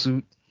mobile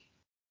suit.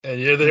 And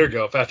yeah, there you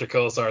go. Patrick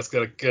Kolosar's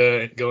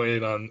gonna go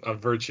in on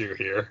Virtue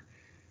here,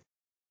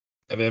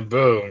 and then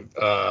boom,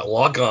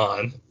 Lock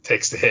On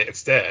takes the hit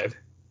instead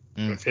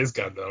Mm. with his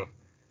Gundam.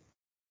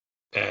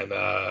 And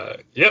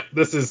yep,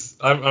 this is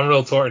I'm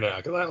real torn now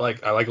because I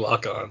like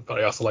Lock On, but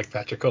I also like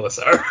Patrick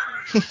Kolosar.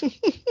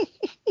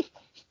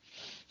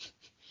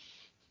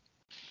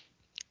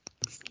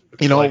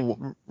 You It's like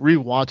know,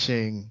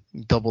 rewatching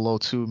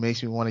 002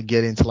 makes me want to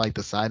get into like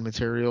the side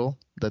material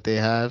that they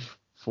have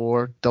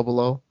for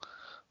 00.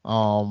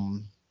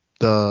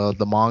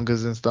 The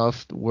mangas and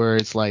stuff where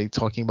it's like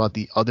talking about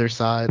the other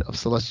side of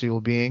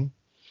celestial being,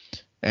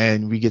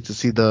 and we get to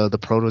see the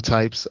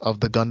prototypes of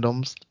the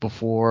Gundams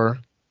before,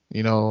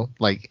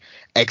 like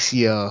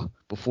Exia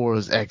before it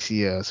was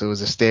Exia, so it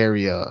was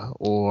Asteria,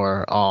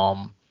 or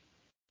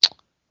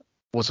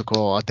what's it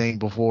called? I think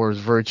before it was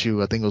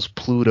Virtue, I think it was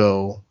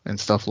Pluto and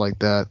stuff like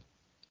that.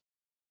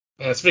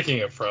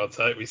 speaking of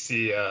prototype, we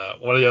see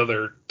one of the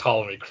other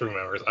Ptolemy crew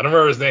members. I don't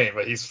remember his name,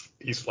 but he's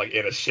like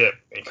in a ship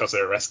and he comes to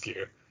the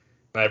rescue.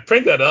 And I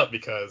bring that up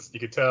because you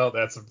can tell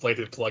that's a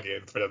blatant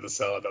plug-in for them to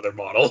sell another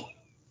model.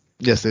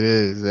 Yes, it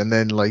is. And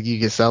then like you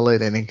can sell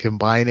it and then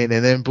combine it,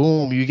 and then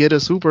boom, you get a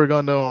Super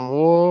Gundam.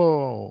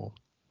 Whoa.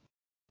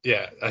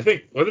 Yeah, I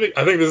think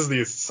this is the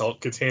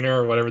assault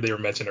container or whatever they were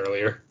mentioned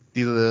earlier.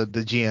 These are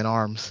the GN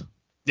arms.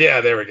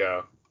 Yeah, there we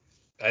go.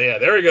 Yeah,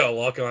 there we go.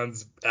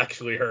 Lock-on's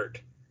actually hurt,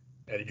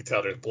 and you can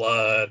tell there's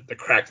blood. The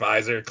crack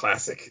visor,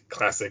 classic,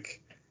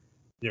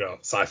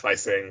 sci-fi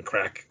thing.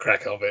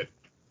 Crack helmet.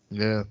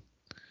 Yeah.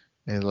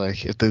 And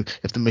like if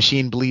the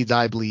machine bleeds,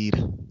 I bleed.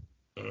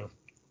 Mm.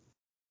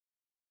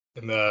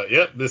 And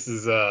yep, this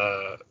is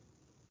a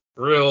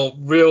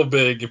real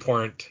big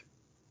important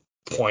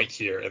point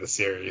here in the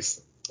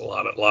series. A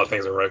lot of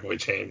things are going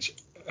to change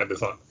at this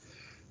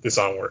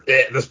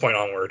point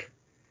onward.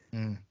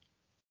 Mm.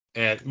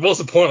 And most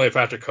importantly,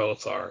 Patrick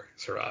Kosar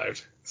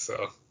survived.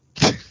 So,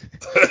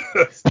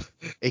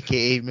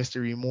 AKA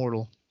Mr.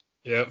 Immortal.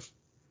 yep.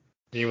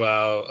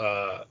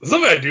 Meanwhile,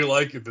 something I do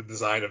like is the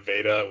design of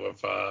Veda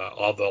with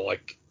all the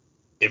like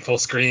info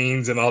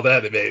screens and all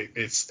that.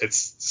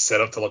 It's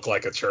set up to look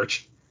like a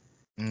church.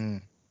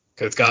 Mm.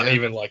 Cause it's got Yeah.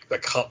 even like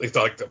it's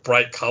got, like the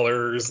bright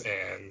colors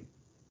and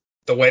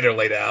the way they're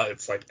laid out.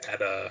 It's like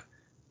at a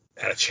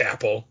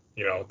chapel,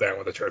 down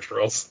with the church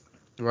girls.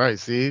 Right,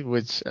 see,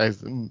 which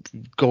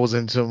goes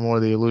into more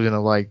the illusion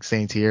of like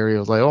Saint Thierry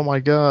was like, oh my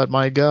god,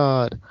 my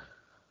god.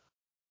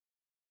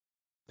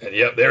 And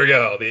yep, there we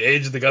go. The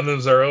age of the Gundams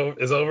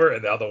is over,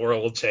 and now the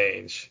world will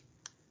change.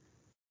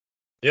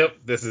 Yep,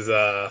 this is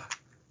the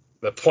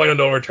point of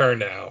no return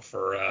now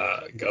for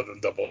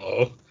Gundam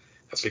 00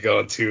 as we go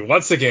into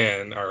once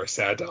again our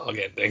sad dog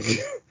ending.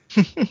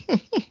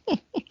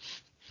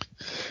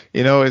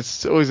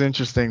 It's always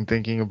interesting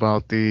thinking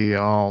about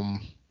the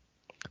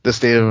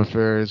state of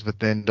affairs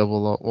within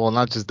Double O. Well,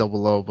 not just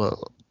Double O, but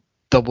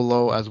Double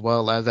O as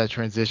well as that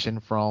transition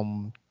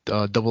from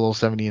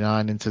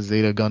 0079 into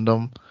Zeta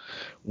Gundam,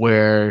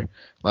 where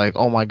like,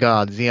 oh my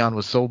God, Xeon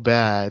was so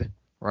bad,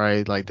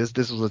 right? Like this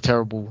was a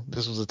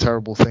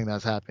terrible thing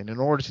that's happened. In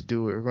order to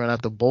do it, we're gonna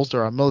have to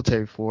bolster our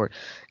military for it,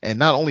 and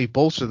not only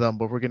bolster them,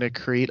 but we're gonna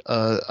create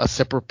a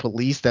separate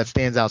police that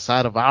stands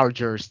outside of our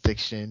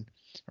jurisdiction,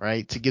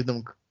 right? To give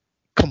them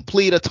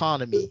complete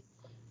autonomy,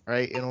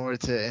 right, in order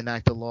to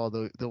enact the law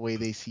the way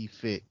they see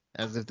fit,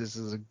 as if this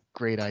is a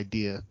great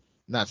idea,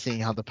 not seeing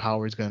how the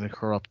power is going to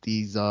corrupt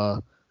these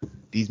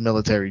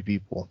military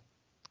people.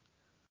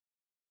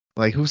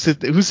 Like who's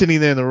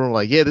sitting there in the room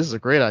like, yeah, this is a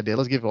great idea.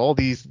 Let's give all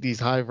these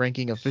high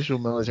ranking official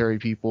military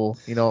people,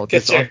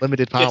 this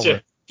unlimited get your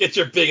power. get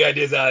your big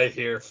ideas out of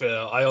here,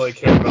 Phil. I only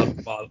care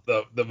about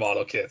the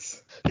model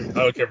kits. I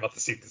don't care about the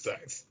seat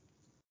designs.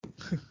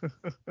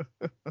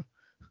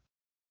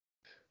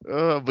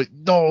 But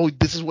no,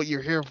 this is what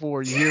you're here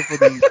for. You're here for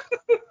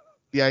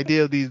the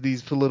idea of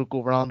these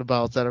political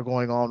roundabouts that are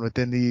going on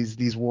within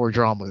these war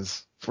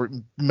dramas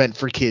meant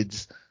for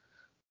kids.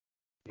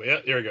 But yeah,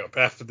 here we go.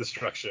 Path to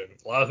Destruction.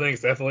 A lot of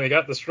things definitely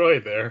got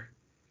destroyed there.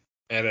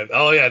 And then,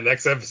 oh yeah,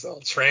 next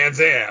episode,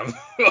 Trans Am.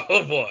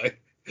 Oh boy,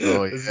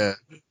 Oh this yeah.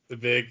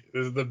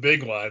 is the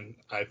big one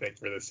I think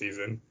for this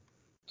season,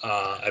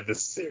 at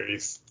this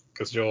series,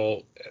 because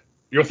you'll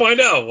find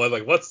out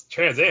what's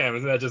Trans Am.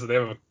 Isn't that just the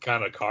name of a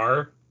kind of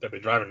car that they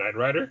drive a Knight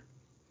Rider?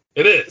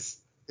 It is,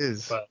 It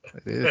is. but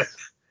It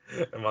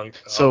is. among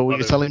So what you're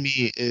other telling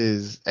me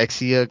is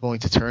Exia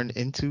going to turn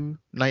into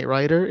Knight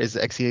Rider? Is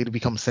Exia to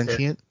become kit,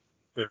 sentient?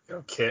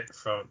 kit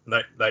from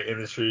Knight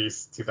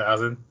Industries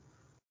 2000.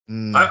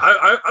 Mm.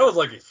 I was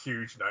like a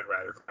huge Knight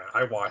Rider fan.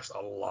 I watched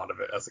a lot of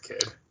it as a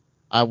kid.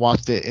 I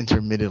watched it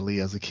intermittently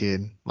as a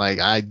kid. Like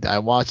I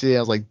watched it. I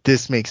was like,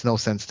 this makes no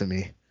sense to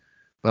me,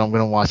 but I'm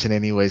gonna watch it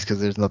anyways because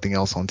there's nothing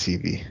else on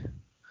TV.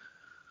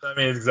 I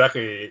mean, it's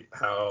exactly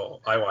how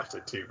I watched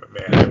it too. But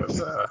man,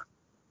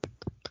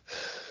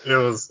 it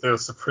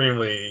was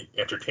supremely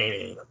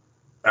entertaining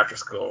after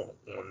school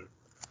when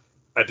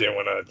I didn't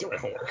want to do my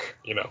homework.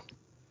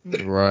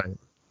 Right.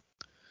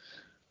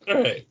 All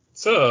right.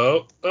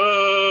 So,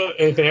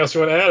 anything else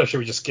you want to add, or should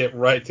we just get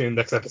right to the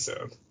next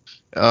episode?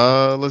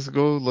 Let's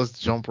go. Let's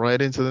jump right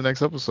into the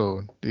next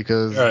episode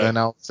because All right. then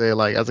I'll say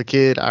like as a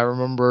kid, I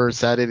remember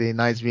Saturday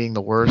nights being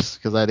the worst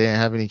because I didn't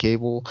have any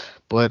cable,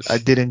 but I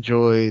did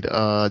enjoy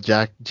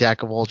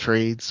Jack of all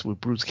trades with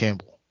Bruce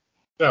Campbell.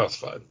 That was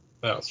fun.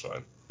 That was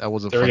fun. That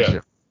was a There we fun go.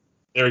 show.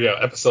 There we go.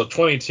 Episode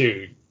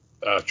 22.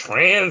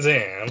 Trans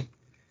Am.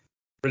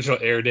 Original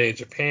air date in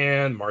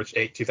Japan, March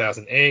 8,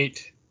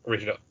 2008.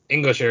 Original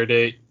English air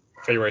date,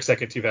 February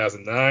 2nd,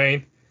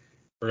 2009.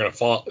 We're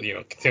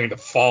gonna continue the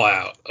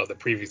fallout of the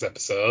previous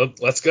episode.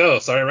 Let's go.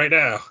 Starting right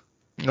now.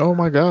 Oh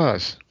my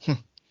gosh.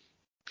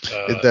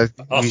 That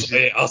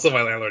we Also, should,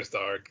 my landlord's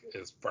dog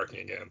is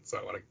barking again, so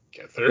I want to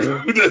get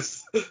through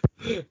this.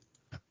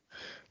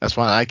 that's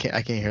fine. I can't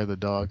hear the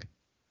dog.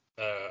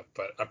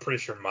 But I'm pretty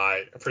sure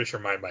my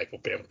mic will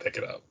be able to pick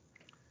it up.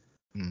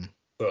 Hmm.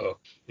 So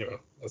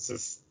let's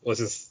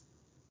just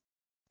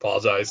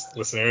apologize,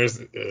 listeners.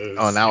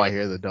 Oh, now I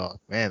hear the dog.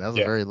 Man, that's a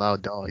Yeah, very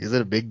loud dog. Is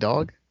it a big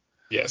dog?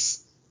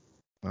 yes.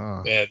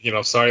 Oh.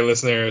 And sorry,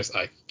 listeners.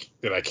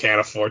 that I can't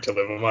afford to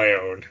live on my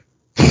own.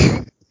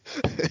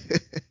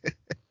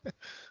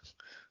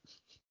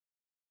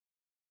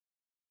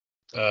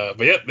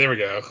 But yeah, there we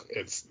go.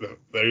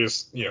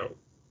 There's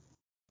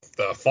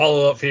the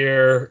follow up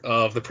here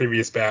of the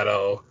previous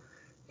battle.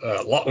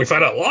 We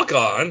find out Lock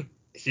On,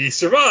 he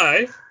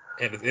survived,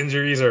 and his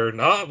injuries are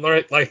not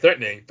life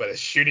threatening, but his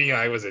shooting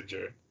eye was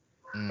injured.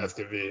 It's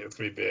gonna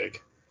be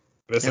big.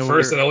 That's the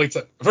first and only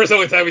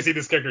time we see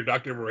this character,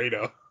 Dr.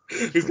 Moreno.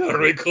 He's got a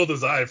really cool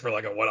design for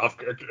like a one-off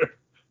character.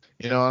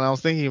 And I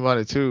was thinking about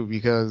it too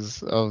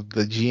because of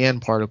the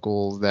GN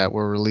particles that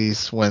were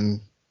released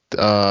when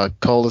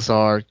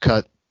Colasar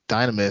cut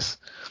Dynamis.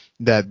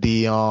 That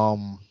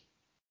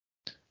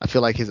I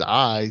feel like his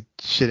eye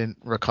shouldn't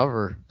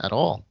recover at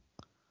all.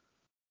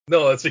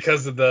 No, it's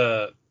because of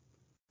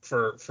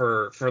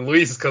for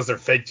Luis, it's because they're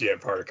fake GN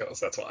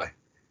particles. That's why.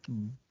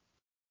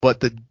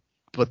 But the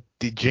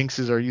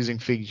Jinxes are using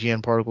fake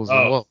GN particles as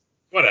well.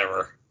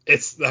 Whatever.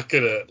 It's not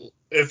gonna.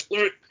 It's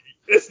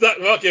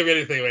not. Won't give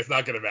anything away. It's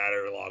not gonna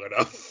matter long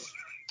enough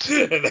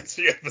in the next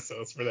few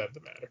episodes for that to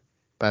matter.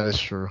 That is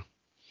true.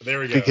 There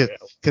we go.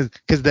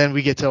 Because then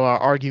we get to our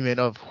argument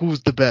of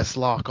who's the best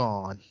Lock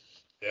On.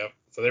 Yep.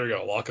 So there we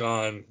go. Lock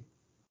On.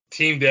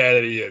 Team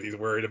Daddy. He's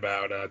worried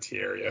about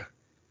Tierra.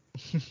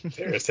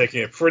 Tierra's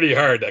taking it pretty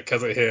hard that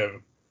because of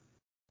him,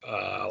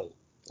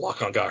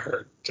 Lock On got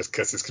hurt just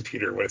because his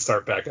computer wouldn't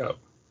start back up.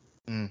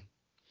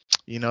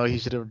 He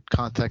should have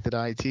contacted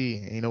IT.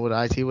 You know what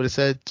IT would have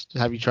said?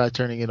 Have you tried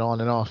turning it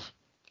on and off?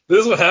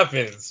 This is what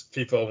happens,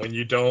 people, when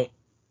you don't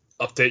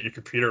update your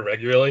computer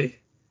regularly.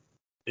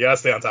 You gotta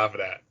stay on top of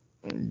that.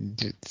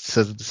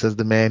 Says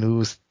the man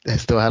who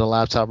still had a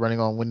laptop running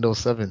on Windows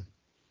 7.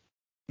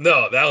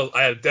 No,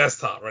 I had a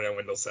desktop running on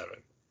Windows 7.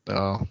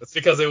 Oh. That's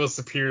because it was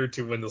superior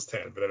to Windows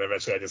 10. But then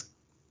eventually I just,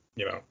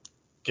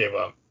 gave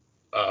up.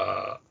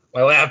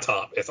 My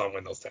laptop is on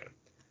Windows 10.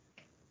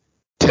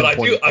 But I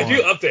do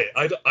update.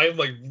 I'm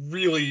like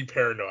really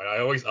paranoid. I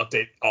always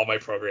update all my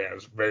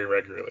programs very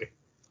regularly.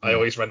 I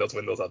always run those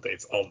Windows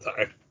updates all the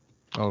time.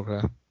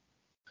 Okay.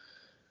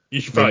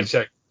 You should probably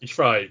check. You should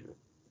probably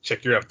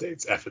check your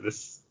updates after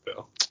this,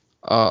 Bill.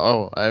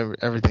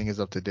 Everything is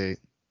up to date.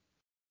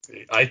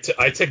 See, I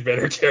take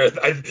better care.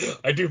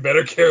 I do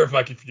better care of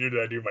my computer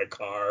than I do my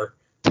car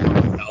or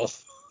my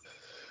health.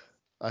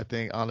 I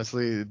think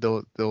honestly,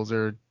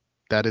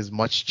 that is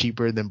much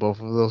cheaper than both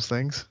of those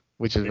things,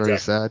 which is very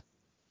sad.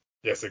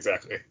 Yes,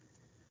 exactly.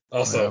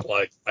 Also,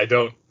 I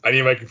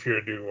need my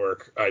computer to do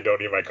work. I don't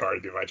need my car to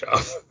do my job.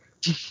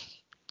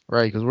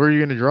 Right, because where are you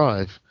going to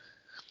drive?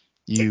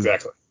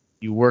 Exactly.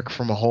 You work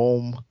from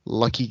home,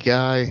 lucky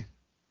guy.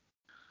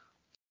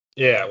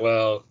 Yeah,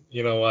 well,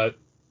 you know what?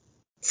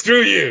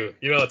 Screw you.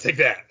 Take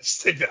that.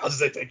 Just take that. I'll just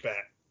say take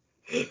that.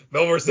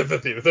 No more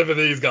sympathy. The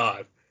sympathy is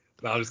gone.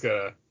 Now I'm just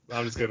gonna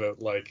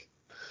like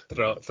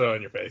throw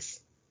in your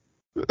face.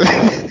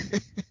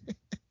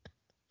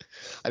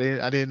 I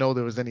didn't know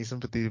there was any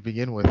sympathy to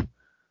begin with.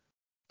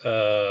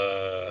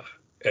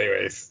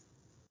 Anyways,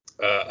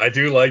 I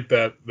do like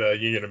that the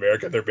Union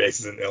America, their base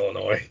is in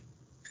Illinois,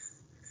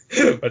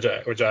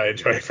 which I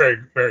enjoy very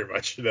very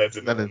much. That's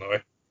in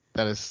Illinois.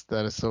 That is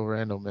so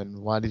random. And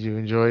why did you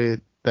enjoy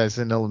it? That's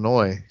in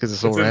Illinois because it's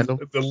so random.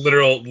 It's the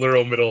literal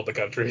middle of the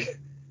country.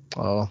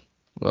 Oh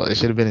well, it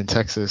should have been in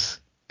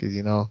Texas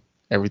because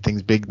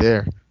everything's big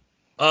there.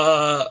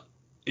 There's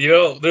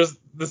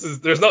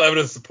no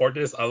evidence to support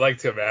this. I like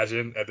to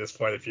imagine at this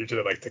point in the future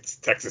that like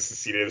Texas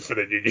seceded for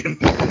the Union.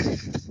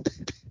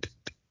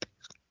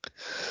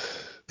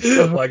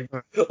 like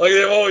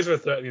they've always been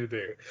threatening to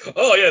do.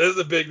 Oh yeah, this is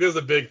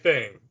a big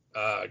thing.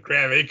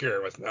 Graham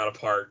Acre was not a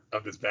part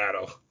of this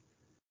battle.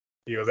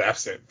 He was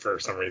absent for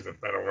some reason.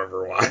 I don't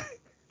remember why.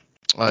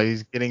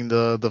 He's getting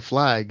the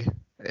flag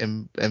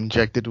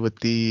injected with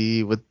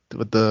the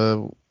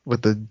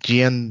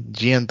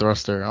GN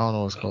thruster. I don't know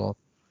what it's called.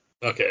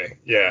 Okay,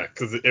 yeah,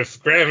 because if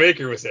Graham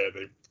Acre was there,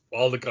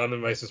 all the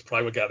Gundam Masters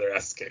probably would got their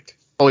asses kicked.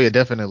 Oh yeah,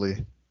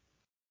 definitely.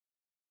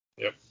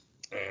 Yep,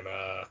 and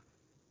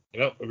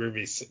we're gonna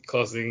be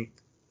closing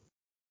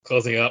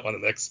up on the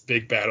next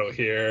big battle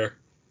here,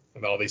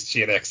 and all these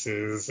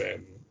GNXs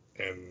and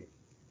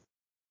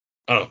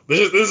I don't know.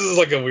 This is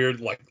like a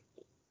weird like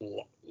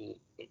what's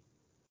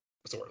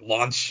the word?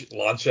 Launch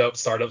up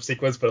startup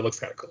sequence, but it looks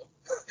kind of cool.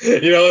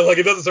 Like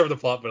it doesn't serve the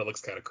plot, but it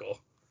looks kind of cool.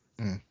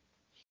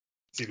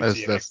 See the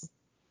GNX.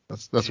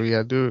 That's what you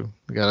gotta do.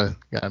 You gotta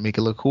make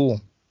it look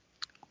cool.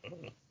 So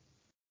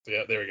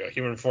yeah, there we go.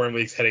 Human Reform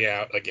League's heading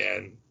out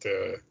again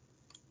to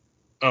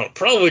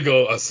probably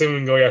going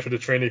after the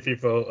trainee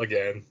people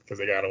again because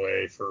they got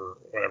away for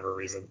whatever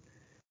reason.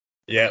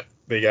 Yeah,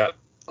 they got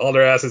all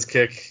their asses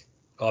kicked.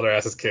 Would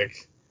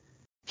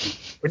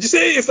you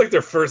say it's like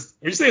their first?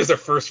 Would you say it's their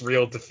first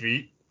real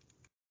defeat?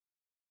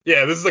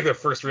 Yeah, this is like their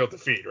first real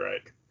defeat,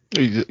 right?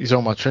 You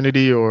talking about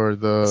Trinity or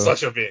the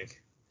Celestial Being?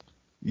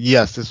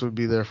 Yes, this would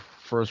be their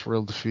first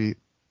real defeat.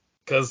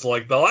 Because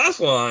like the last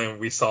one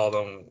we saw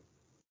them.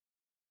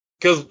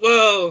 Because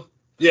the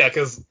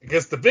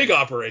big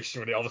operation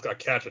when they almost got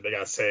captured, they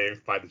got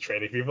saved by the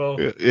training people.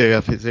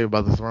 Yeah, got saved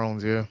by the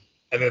thrones. Yeah.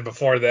 And then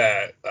before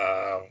that,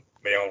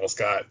 they almost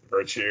got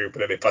Virtue, but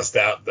then they bust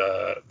out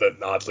the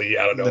Nodley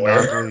out of The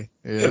nowhere. Nodley,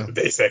 yeah.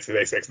 Day six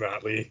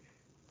Nodley.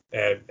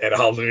 And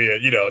Hallelujah,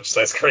 just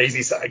lets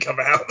crazy side come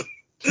out.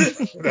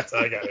 That's how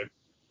I got it.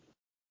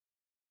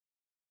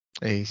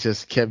 And he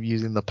just kept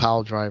using the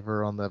pile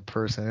driver on that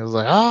person. It was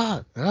like,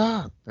 ah,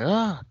 ah,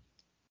 ah.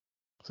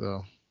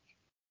 So,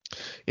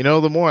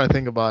 the more I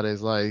think about it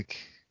is like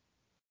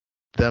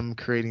them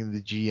creating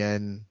the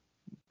GN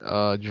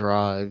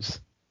drives.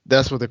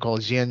 That's what they're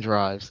called, GN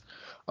drives.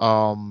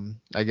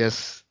 I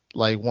guess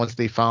like once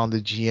they found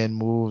the GN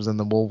moves and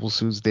the mobile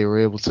suits, they were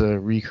able to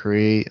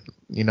recreate,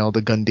 the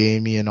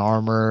Gundamian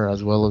armor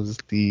as well as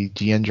the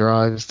GN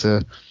drives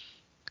to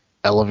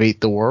elevate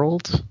the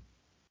world.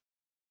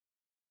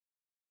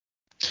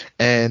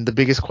 And the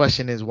biggest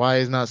question is, why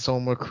is not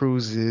Soma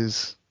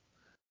Cruz's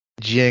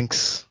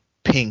Jinx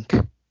pink?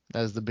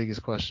 That is the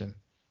biggest question.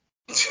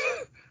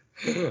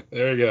 There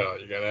you go.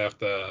 You're gonna have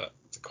to.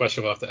 It's a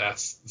question we'll have to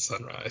ask the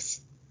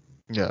Sunrise.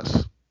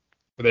 Yes.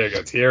 But there you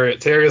go.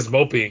 Terria's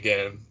moping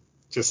again,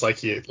 just like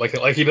he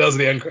does in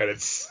the end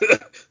credits.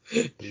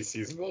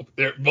 He's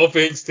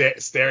moping,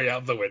 staring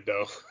out the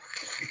window.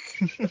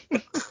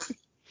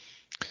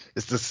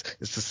 It's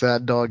the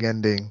sad dog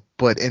ending,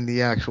 but in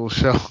the actual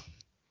show.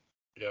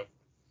 Yep.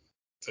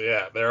 So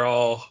yeah, they're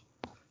all.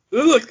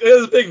 Look,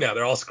 it's big now.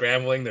 They're all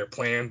scrambling. Their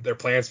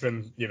plan's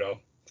been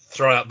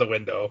thrown out the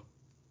window.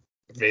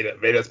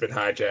 Veda's been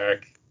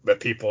hijacked. The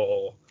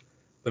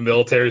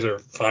militaries are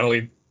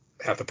finally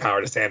have the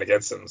power to stand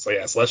against them. So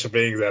yeah, Celestial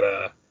Beings at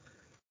a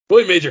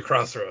really major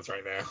crossroads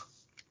right now.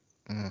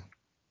 Mm.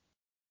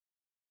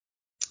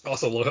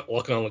 Also,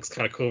 Vulcan looks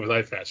kind of cool with his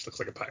eye patch. Looks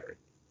like a pirate.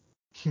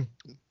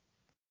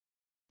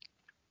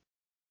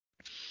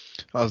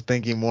 I was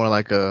thinking more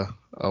like a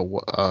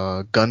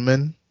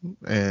gunman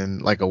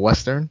and like a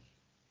western,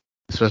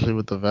 especially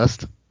with the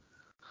vest.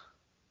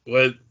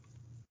 What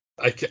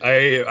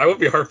I would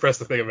be hard pressed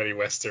to think of any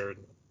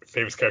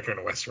famous character in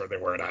a Western where they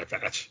wear an eye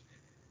patch.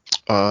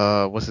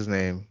 What's his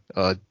name?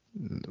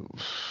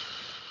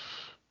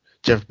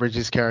 Jeff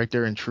Bridges'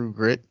 character in True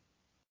Grit.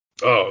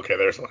 Oh, okay,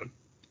 there's one.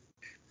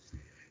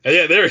 And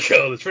yeah, there we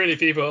go. The Trinity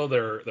people,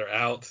 they're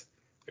out.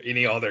 They're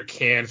eating all their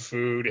canned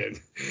food and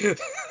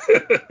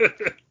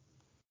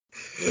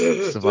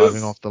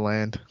Surviving off the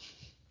land.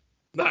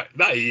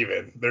 Not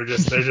even. They're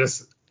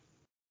just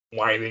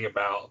whining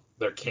about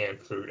their canned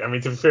food. I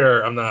mean, to be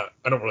fair, I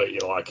don't really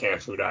eat a lot of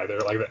canned food either.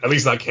 Like at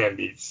least not canned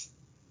meats.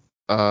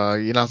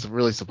 You're not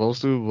really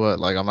supposed to, but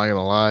like I'm not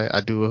gonna lie,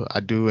 I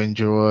do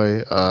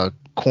enjoy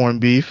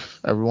corned beef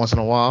every once in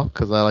a while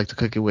because I like to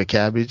cook it with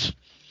cabbage.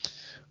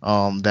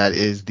 That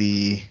is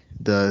the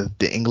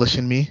English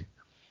in me.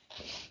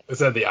 Is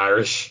that the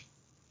Irish?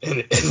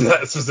 And is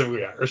that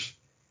specifically Irish?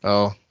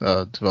 Oh,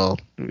 well,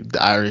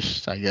 the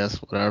Irish, I guess,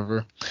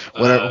 whatever,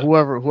 Uh,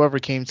 whoever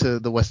came to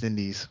the West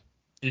Indies.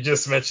 you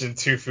just mentioned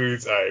two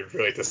foods I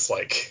really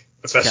dislike,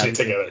 especially Cabbage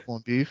and together.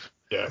 corned beef.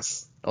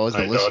 Yes, Oh, it's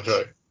I don't delicious.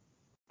 enjoy.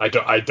 I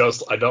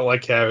don't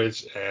like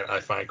cabbage, and I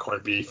find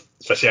corned beef,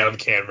 especially out of the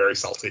can, very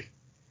salty.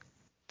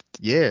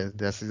 Yeah,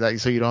 that's exactly.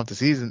 So you don't have to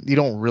season. You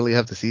don't really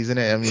have to season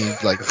it. I mean,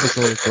 like put a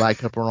little black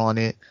pepper on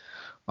it.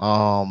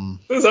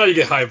 This is how you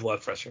get high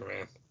blood pressure,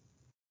 man.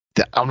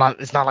 I'm not.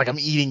 It's not like I'm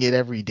eating it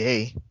every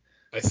day.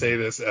 I say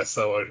this as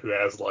someone who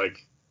has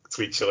like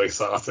sweet chili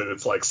sauce, and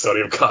it's like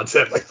sodium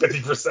content like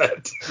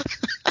 50%.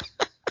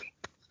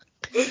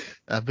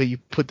 I bet you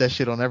put that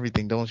shit on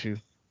everything, don't you?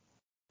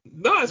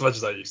 Not as much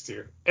as I used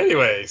to.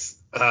 Anyways,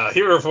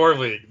 Hero Reform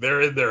League,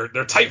 they're in their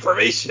tight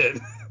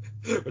formation,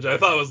 which I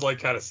thought was like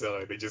kind of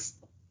silly. They just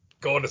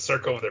go in a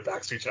circle with their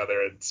backs to each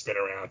other and spin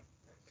around.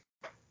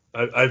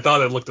 I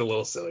thought it looked a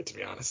little silly, to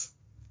be honest.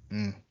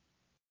 Mm.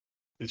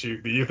 Did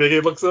you think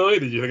it looked silly?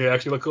 Did you think it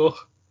actually looked cool?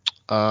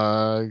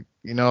 My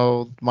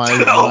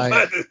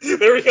Oh,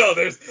 there we go.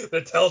 There's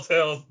the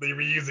telltale. They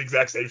reuse the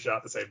exact same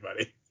shot to save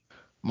money.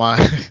 my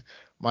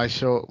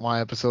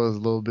my episode is a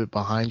little bit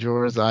behind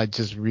yours. I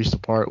just reached the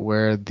part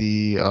where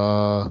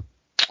the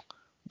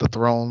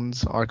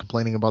thrones are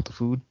complaining about the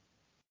food.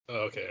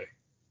 Okay.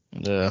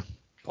 Yeah.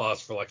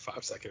 Pause for like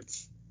 5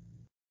 seconds.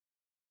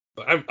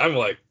 But I'm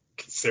like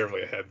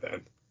considerably ahead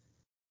then.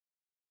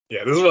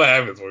 Yeah, this is what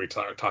happens when we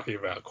start talking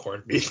about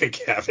corned beef and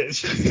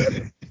cabbage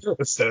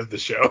instead of the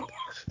show.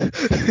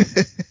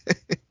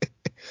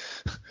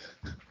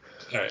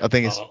 All right. I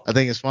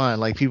think it's fine.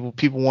 Like people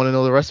want to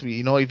know the recipe.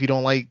 If you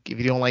don't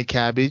like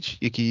cabbage,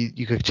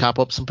 you could chop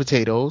up some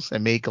potatoes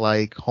and make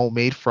like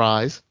homemade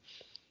fries,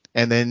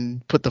 and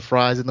then put the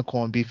fries in the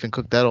corned beef and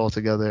cook that all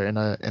together in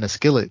a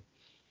skillet.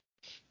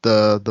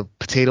 The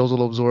potatoes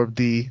will absorb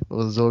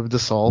the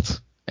salt,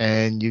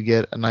 and you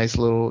get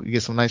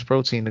some nice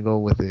protein to go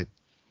with it.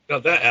 No,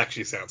 that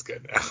actually sounds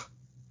good now.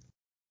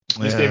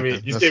 Yeah,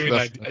 You just gave me an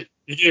idea.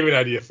 You gave me an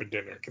idea for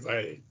dinner because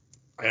I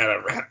had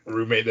a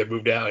roommate that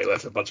moved out. He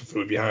left a bunch of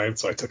food behind,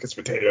 so I took his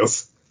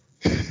potatoes.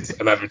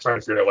 And I've been trying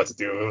to figure out what to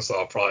do with them, so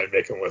I'll probably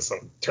make them with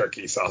some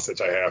turkey sausage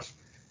I have.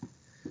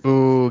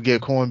 Ooh,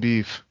 get corned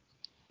beef.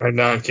 I'm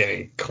not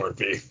getting corned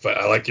beef, but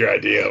I like your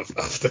idea of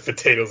the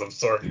potatoes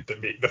absorbing the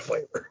meat, the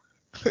flavor.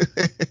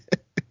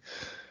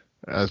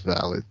 That's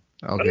valid.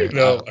 I don't Okay. even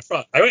know.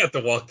 I might have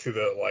to walk to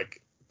the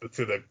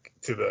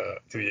to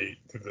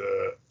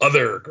the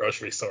other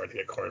grocery store to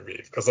get corned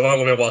beef because the one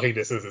within walking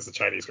distance is a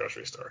Chinese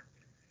grocery store.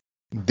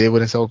 They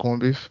wouldn't sell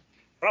corned beef?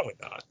 Probably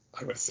not.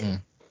 I would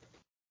assume.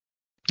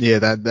 Yeah,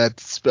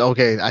 that's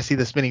okay. I see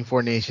the spinning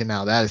formation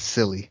now. That is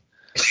silly.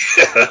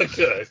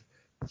 Good.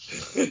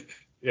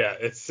 Yeah,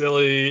 it's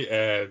silly,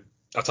 and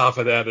on top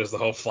of that, there's the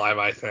whole fly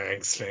by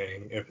thing,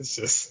 and it's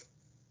just.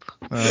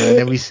 And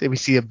then we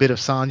see a bit of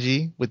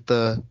Sanji with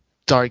the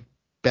dark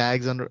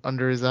bags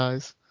under his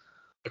eyes.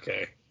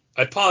 Okay,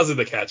 I paused it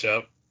to catch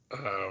up.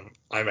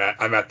 I'm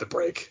at the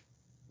break.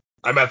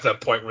 I'm at the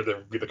point where there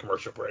would be the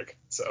commercial break.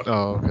 So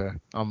Oh, okay.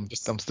 I'm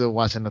just still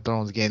watching the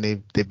Thrones game.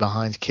 They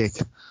behind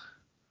kicked.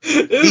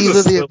 it is a These are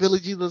the silly.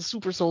 abilities of the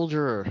super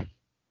soldier.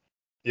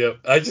 Yep.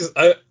 I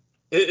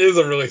it is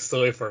a really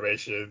silly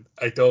formation.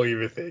 I don't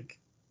even think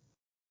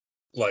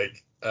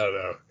like I don't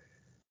know.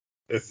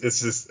 It's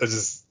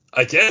just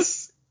I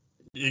guess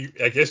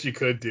you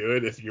could do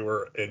it if you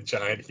were in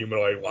giant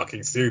humanoid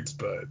walking suits,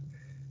 but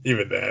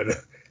even then,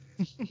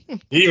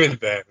 even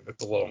then,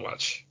 it's a little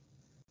much.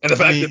 And the I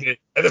fact mean,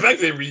 that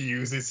they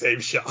reuse the same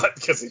shot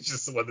because he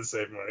just won the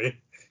same money.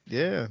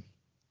 yeah.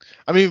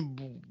 I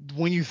mean,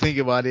 when you think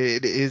about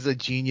it, it is a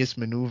genius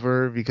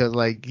maneuver because,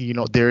 like,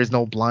 there is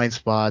no blind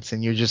spots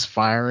and you're just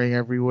firing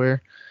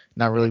everywhere.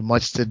 Not really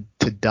much to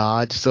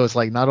dodge. So it's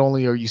like not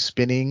only are you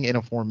spinning in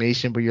a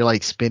formation, but you're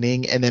like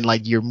spinning and then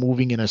like you're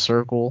moving in a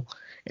circle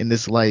in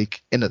this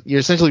like you're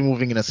essentially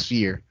moving in a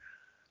sphere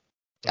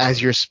as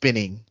Uh, you're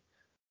spinning.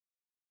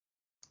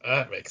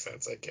 that makes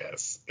sense, I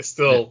guess. It Yeah.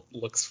 still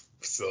looks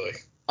silly.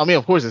 I mean,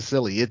 of course it's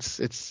silly.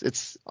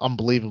 It's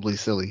unbelievably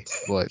silly,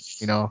 but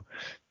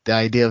the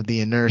idea of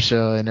the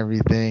inertia and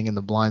everything and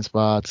the blind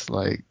spots,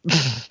 like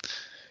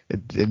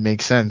it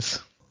makes sense.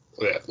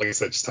 Yeah, like I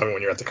said, just tell me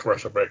when you're at the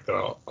commercial break, then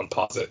I'll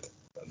unpause it.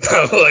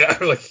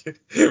 I'm like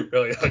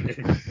really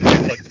hungry.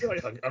 Like really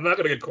hungry. I'm not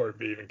gonna get corned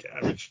beef and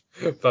cabbage,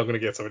 but I'm gonna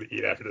get something to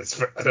eat after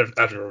this.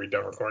 After we're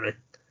done recording.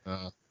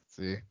 Uh,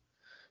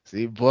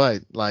 see,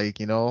 but like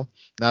not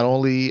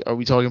only are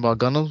we talking about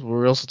Gundams,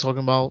 we're also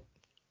talking about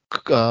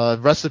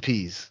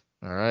recipes.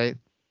 All right,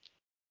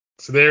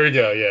 So there we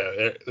go.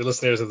 Yeah, the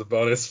listeners have the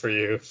bonus for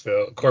you,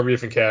 Phil. Corned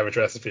beef and cabbage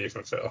recipe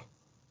from Phil.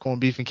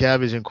 corned beef and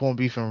cabbage and corned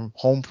beef and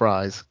home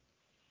fries.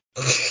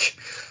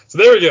 So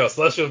there we go.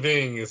 Celestial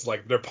being is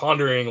like they're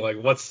pondering like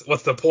what's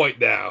the point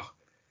now?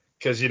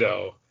 Because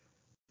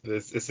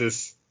this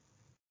is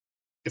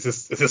this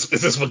is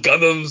this what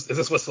Gundams is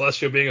this what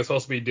Celestial being is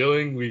supposed to be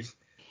doing? We've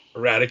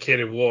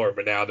eradicated war,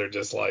 but now they're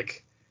just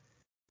like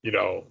you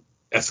know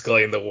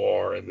escalating the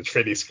war and the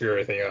Trinity screw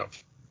everything up.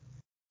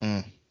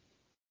 Mm.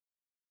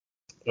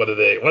 What are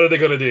they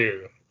gonna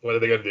do? What are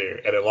they gonna do?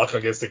 And then lock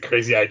against the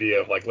crazy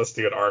idea of like let's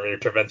do an army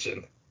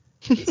intervention.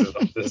 This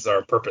is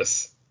our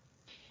purpose.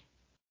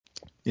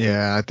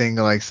 Yeah, I think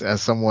like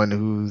as someone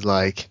who's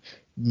like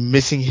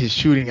missing his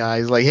shooting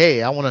eyes, like,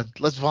 hey,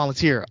 let's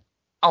volunteer.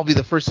 I'll be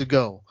the first to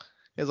go.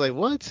 It's like,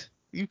 what?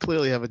 You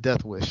clearly have a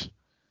death wish.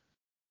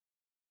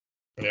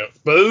 Yeah,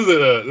 but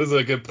this is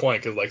a good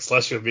point because like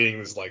celestial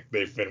beings like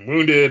they've been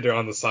wounded, they're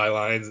on the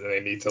sidelines, and they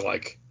need to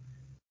like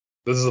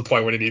this is the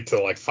point where they need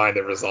to like find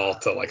the resolve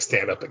to like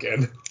stand up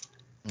again.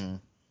 Mm.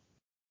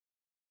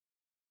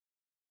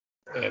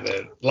 And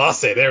then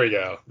Lasse, there we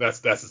go.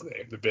 That's his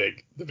name, the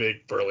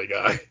big burly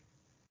guy.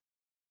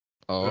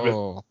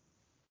 Oh,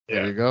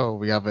 there Yeah, we go.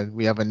 We have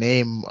a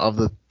name of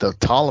the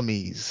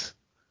Ptolemies.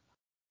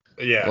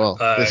 yeah. Well,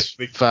 this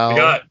The foul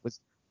guy was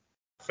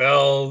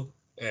fell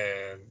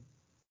and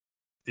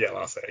yeah,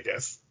 Lasse, I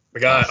guess. The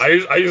guy lost.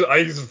 I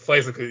use his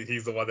place because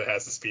he's the one that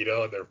has the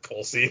speedo and they're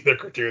pulsing, they're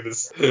doing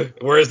this.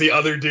 Whereas the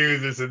other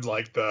dude is in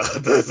like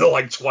the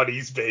like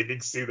 20s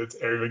bathing suit that's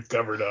everything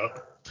covered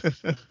up.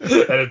 And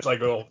it's like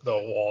the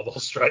wall,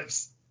 those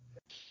stripes.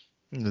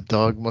 The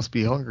dog must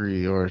be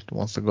hungry or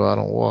wants to go out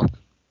and walk.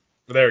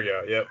 There we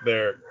go. Yep,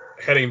 they're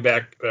heading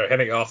back. They're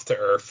heading off to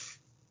Earth.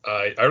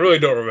 I really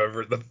don't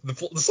remember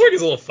the story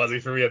is a little fuzzy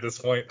for me at this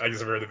point. I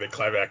just remember the big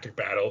climactic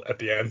battle at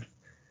the end.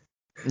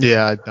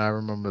 Yeah, I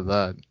remember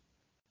that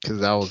because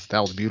that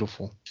was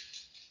beautiful.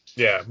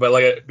 Yeah, but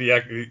like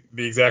the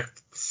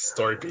exact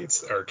story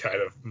beats are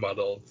kind of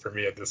muddled for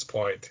me at this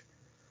point.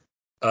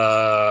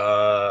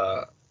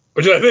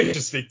 Which I think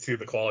should speak to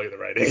the quality of the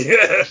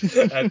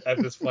writing at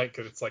this point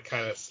because it's like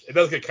it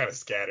does get kind of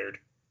scattered.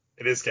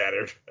 It is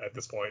scattered at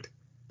this point.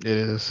 It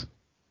is.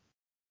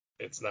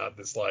 It's not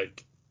this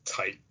like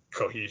tight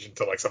cohesion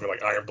to like something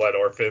like Iron Blood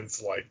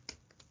Orphans. Like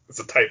it's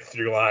a tight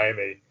through line.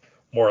 They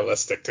more or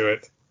less stick to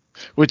it.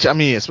 Which I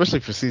mean,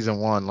 especially for season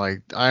one,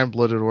 like Iron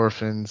Blooded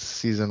Orphans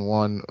season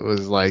one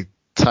was like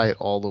tight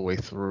all the way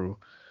through,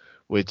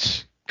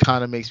 which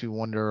kind of makes me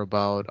wonder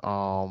about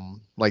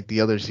like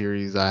the other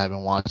series I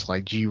haven't watched,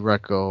 like G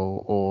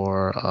Reco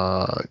or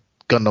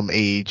Gundam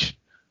Age,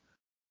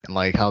 and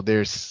like how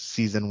their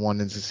season one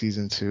into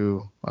season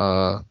two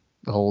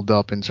hold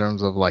up in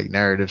terms of like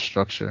narrative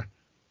structure.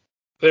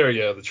 There we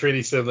go. The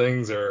Trinity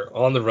siblings are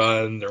on the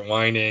run. They're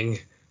whining.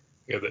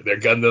 Their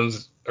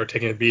Gundams are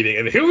taking a beating,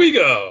 and here we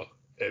go.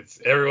 It's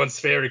everyone's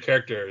favorite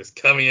character is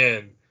coming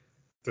in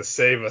to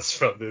save us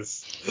from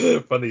these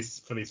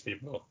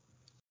people.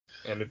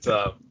 And it's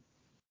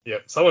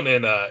someone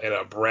in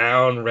a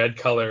brown red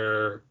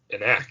color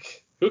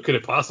enac. Who could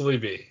it possibly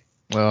be?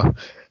 Well,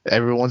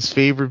 everyone's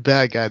favorite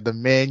bad guy, the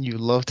man you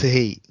love to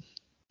hate.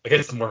 I guess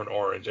it's more of an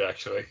orange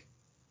actually.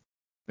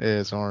 Yeah,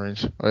 it's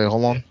orange. Wait,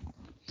 hold on.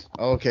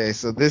 Okay,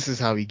 so this is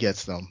how he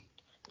gets them.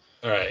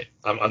 All right,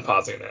 I'm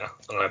pausing it now.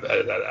 I don't have to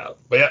edit that out.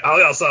 But yeah,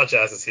 Aliel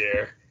Sanchez is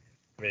here.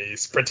 I mean,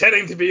 he's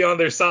pretending to be on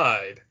their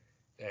side,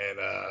 and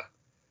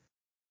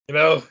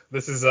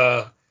this is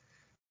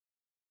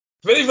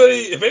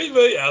if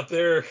anybody out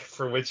there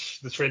for which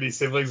the Trinity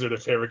siblings are their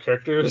favorite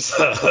characters,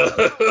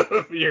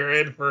 you're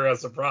in for a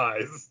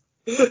surprise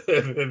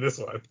in this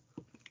one.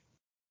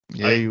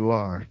 Yeah, you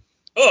are.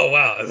 Oh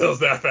wow, it was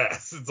that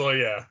fast. It's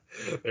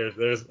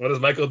there's what does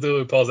Michael do?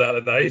 He pulls out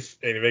a knife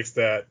and he makes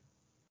that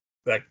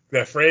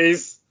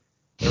phrase.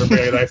 Never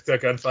bring a knife to a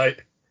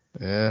gunfight.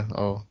 Yeah.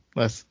 Oh,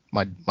 that's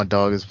my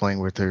dog is playing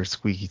with her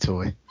squeaky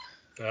toy.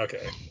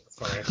 Okay,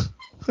 fine.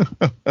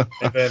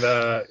 And then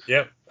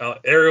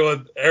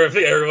everyone, I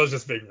think everyone's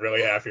just being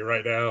really happy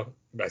right now.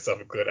 Myself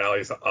included.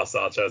 Ali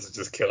Sanchez is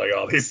just killing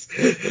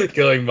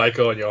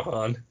Michael and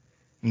Johan.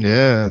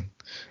 Yeah.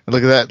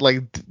 Look at that.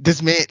 Like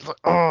this man.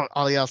 Oh,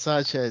 Ali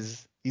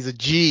Sanchez. He's a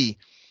G.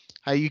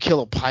 How you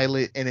kill a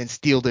pilot and then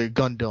steal their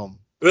Gundam?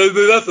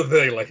 That's the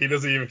thing. Like he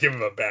doesn't even give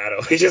them a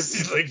battle.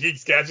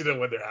 He's catching them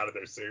when they're out of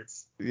their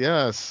suits.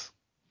 Yes.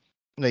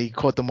 He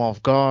caught them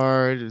off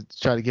guard.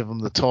 Try to give them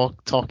the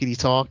talkity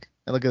talk.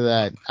 And look at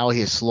that. Out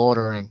here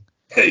slaughtering.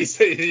 He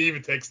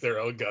even takes their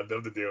own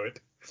Gundam to do it.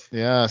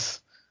 Yes.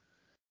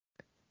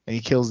 And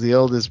he kills the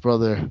eldest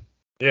brother.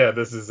 Yeah,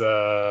 this is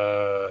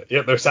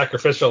they're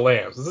sacrificial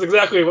lambs. This is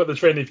exactly what the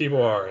Trinity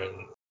people are,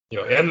 and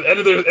end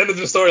of their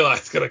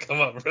storyline is gonna come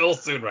up real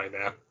soon right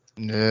now.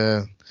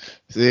 Yeah.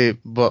 See,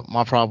 but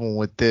my problem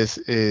with this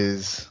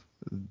is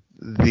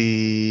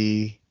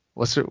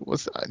what's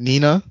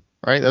Nina,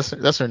 right?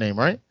 That's her name,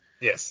 right?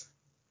 Yes.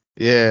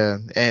 Yeah,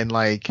 and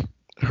like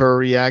her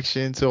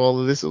reaction to all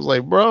of this was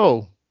like,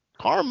 bro,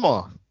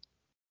 karma.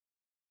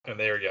 And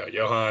there we go.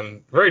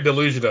 Johan, very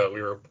delusional.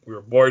 We were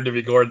born to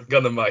be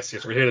Gundam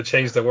Meisters. We're here to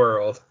change the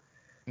world.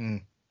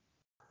 Mm.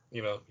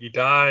 You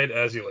died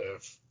as you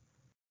live.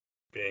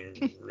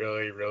 Being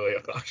really, really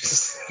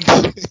obnoxious. he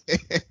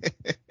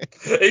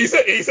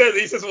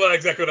says well,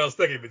 exactly what I was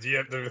thinking. The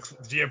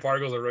GM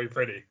particles are really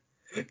pretty.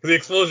 The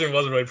explosion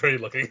wasn't really pretty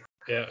looking.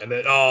 Yeah, and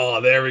then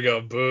there we go.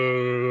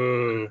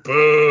 Boo,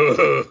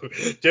 boo.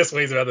 Just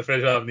when he's about to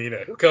finish off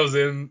Nina, who comes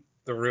in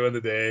to ruin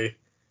the day.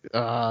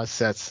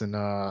 Sets and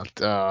go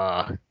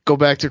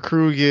back to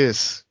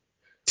Krugis.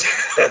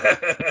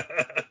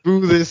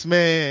 Boo this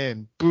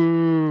man.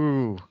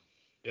 Boo.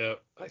 Yeah,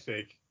 I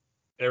think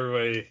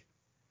everybody's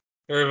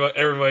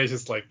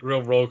just like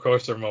real roller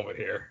coaster moment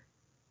here.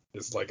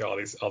 Just like all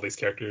these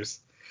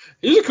characters.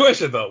 Here's a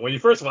question though: when you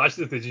first watched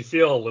it, did you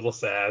feel a little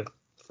sad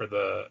for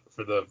the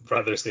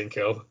brothers getting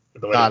killed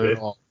the way Not they at did?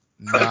 all.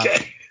 Not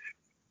Okay.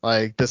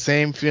 like the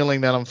same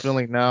feeling that I'm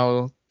feeling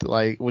now,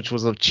 like which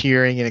was of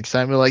cheering and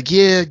excitement, like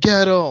yeah,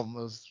 get him.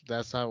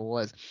 That's how it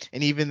was.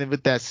 And even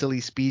with that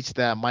silly speech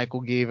that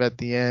Michael gave at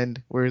the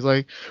end, where he's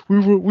like, "We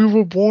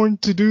were born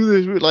to do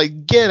this." We're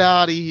like, "Get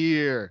out of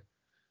here!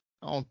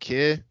 I don't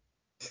care."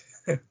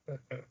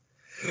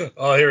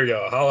 Oh, here we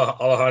go.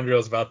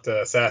 Alejandro's about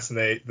to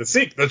assassinate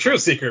the true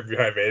secret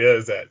behind Veda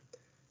is that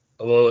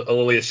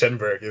Alolia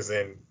Shenberg is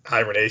in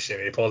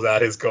hibernation. He pulls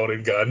out his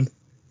golden gun.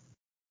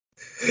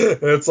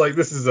 And it's like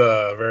this is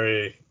a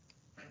very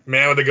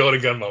man with a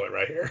golden gun moment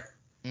right here.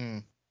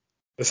 Mm.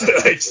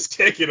 I just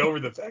can't get over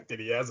the fact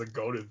that he has a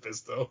golden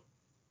pistol.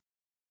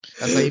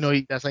 That's how you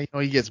know. That's how you know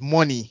he gets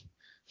money.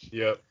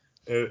 Yep.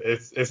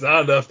 It's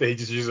not enough that he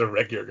just uses a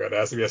regular gun. It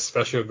has to be a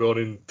special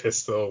golden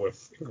pistol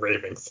with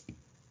engravings.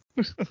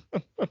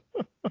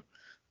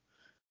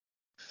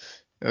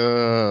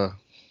 The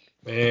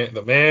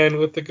man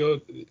with the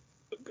gold.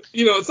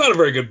 It's not a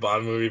very good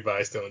Bond movie, but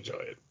I still enjoy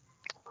it.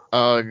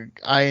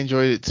 I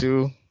enjoyed it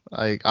too.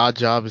 Like Odd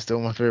Job is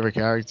still my favorite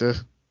character.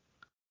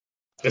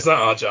 It's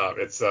not Odd Job.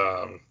 It's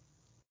I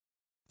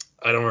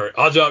don't worry.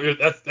 Odd Job.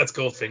 That's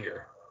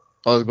Goldfinger.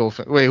 Oh,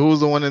 Goldfinger. Wait, who was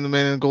the one in the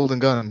Man in the Golden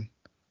Gun?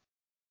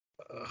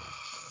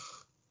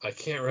 I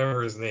can't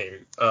remember his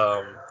name.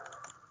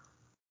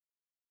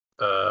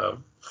 I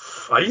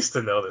used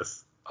to know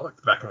this. I'll look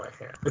at the back of my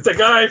hand. It's a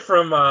guy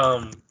from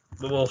the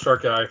little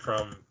short guy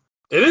from.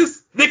 It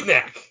is Nick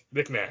Knack.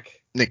 Nick Knack.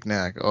 Nick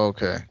Knack.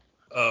 Okay.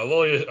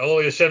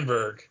 Alolia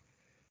Shenberg.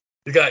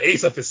 He's got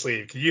ace up his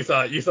sleeve. You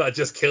thought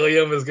just killing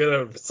him is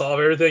gonna solve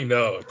everything?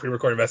 No.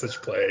 Pre-recorded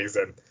message plays,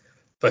 and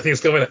so I think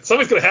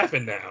something's gonna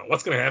happen now.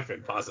 What's gonna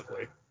happen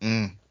possibly?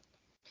 Mm.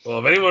 Well,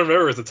 if anyone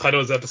remembers the title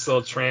of this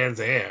episode, Trans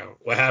Am,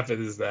 what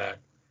happened is that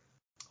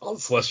all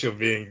the celestial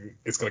being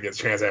is gonna get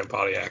Trans Am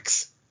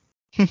Pontiacs.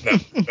 No,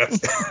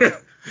 that's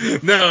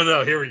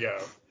no. Here we go.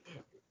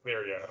 There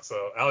we go.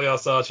 So Aliel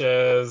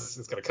Sanchez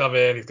is gonna come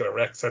in. He's gonna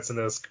wreck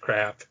Setsuna's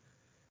crap,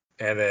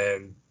 and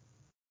then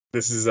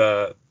this is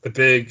the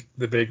big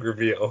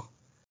reveal.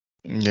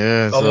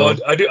 Yeah, Although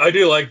so I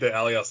do like that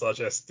Aliel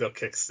Sanchez still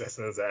kicks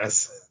Setsuna's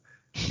ass.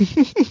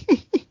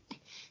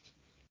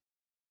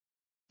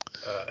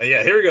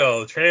 Yeah, here we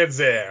go. Trans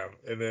Am,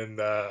 and then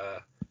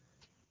the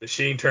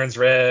machine turns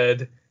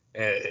red,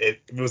 and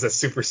it moves at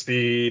super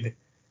speed,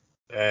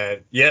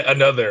 and yet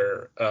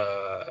another.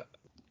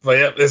 But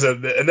yeah, there's a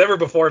never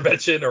before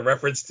mentioned or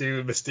reference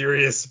to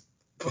mysterious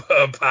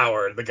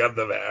power the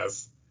Gundam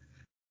has.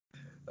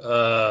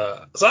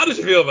 So how did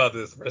you feel about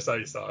this the first time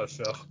you saw it,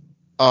 Phil?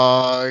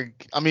 I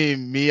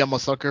mean, I'm a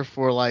sucker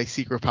for like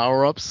secret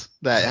power ups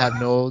that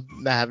have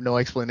no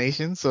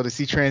explanation. So to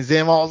see Trans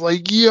Am, I was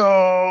like,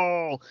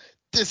 yo,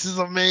 this is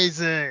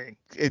amazing.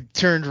 It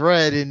turned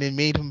red and it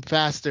made him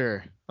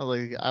faster.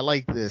 I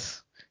like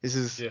this. This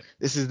is Yeah.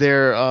 this is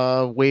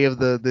their way of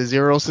the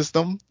zero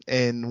system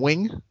and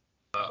wing.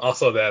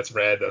 Also, that's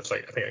red. That's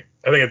like I think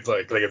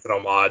it's an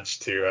homage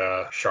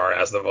to Char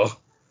Aznavour.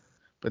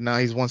 But now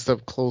he's one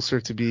step closer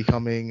to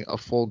becoming a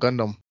full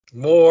Gundam.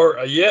 More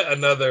yet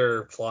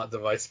another plot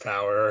device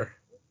power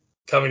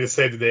coming to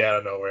save the day out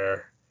of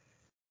nowhere.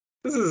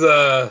 This is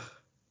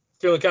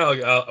feeling kind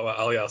of like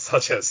Aliel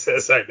Sanchez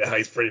says right now.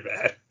 He's pretty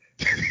bad.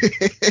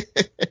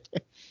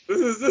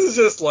 This is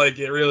just like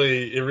it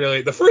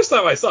really the first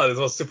time I saw it, this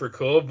was super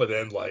cool, but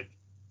then like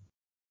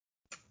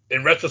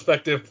in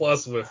retrospective,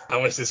 plus with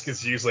how much this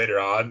gets used later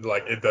on,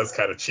 like it does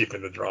kind of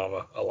cheapen the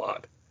drama a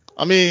lot.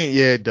 I mean,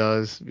 yeah, it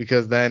does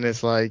because then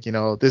it's like,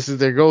 this is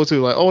their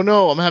go-to. Like, oh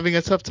no, I'm having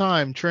a tough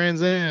time.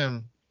 Trans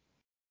Am.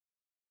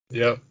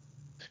 Yep.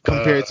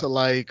 Compared to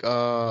like,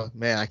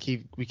 man,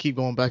 we keep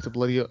going back to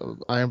bloody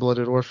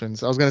iron-blooded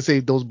orphans. I was gonna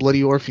say those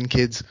bloody orphan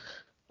kids,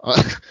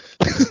 uh,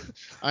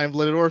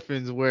 iron-blooded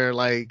orphans, where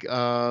like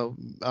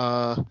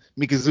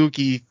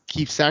Mikazuki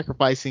keeps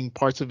sacrificing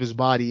parts of his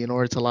body in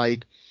order to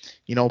like,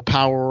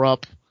 power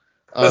up.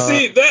 Now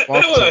see Boruto. that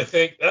one I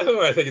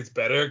think it's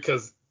better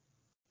because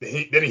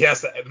then he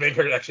has to the main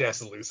character actually has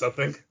to lose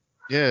something.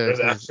 Yeah, There's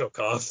because actual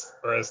cost,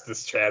 whereas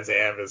this Trans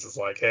Am is just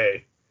like,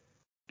 hey,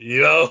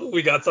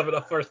 we got something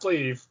up our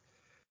sleeve.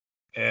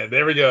 And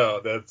there we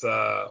go. That's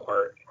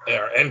our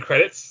end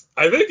credits.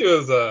 I think it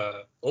was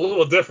a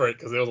little different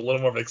because it was a little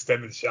more of an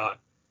extended shot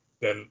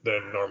than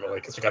normally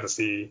because we got to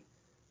see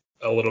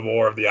a little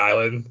more of the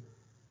island.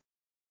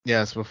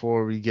 yes,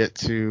 before we get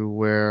to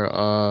where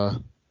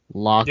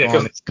Lock Yeah, On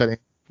because is cutting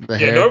the yeah,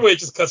 hair. normally it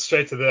just cuts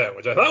straight to them,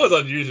 which I thought was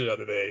unusual the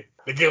other day.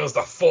 They gave us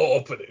the full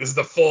opening. This is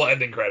the full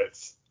ending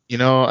credits.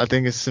 I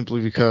think it's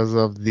simply because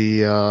of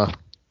the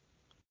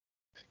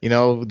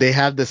they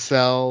have the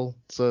cell,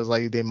 so it's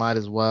like they might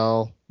as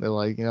well. They're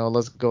like,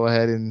 let's go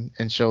ahead and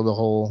let's show the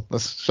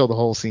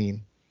whole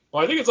scene.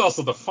 Well, I think it's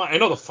also I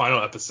know the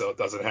final episode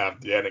doesn't have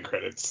the ending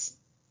credits.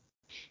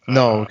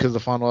 No, Uh, because the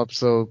final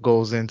episode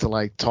goes into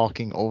like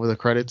talking over the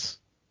credits.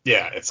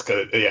 yeah, because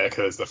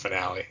it's the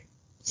finale.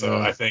 So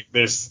Yeah. I think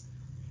there's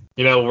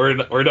we're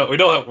not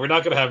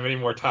gonna have many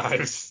more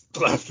times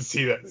left to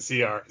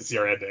see our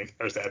ending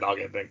or the dog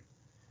ending.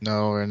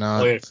 No, we're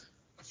not. Only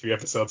a few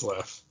episodes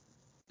left.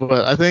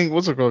 But I think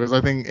what's it called? Because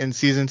I think in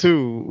season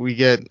 2 we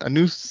get a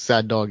new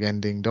sad dog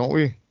ending, don't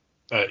we?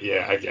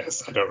 Yeah, I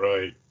guess I don't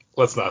really.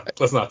 Let's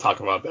not talk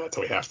about that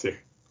until we have to.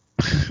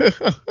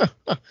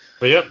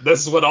 But yep,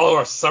 this is what all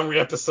our summary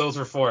episodes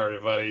were for,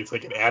 everybody. It's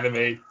like an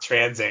anime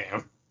Trans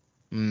Am.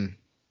 mm.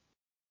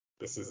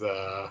 This is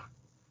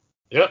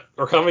Yep,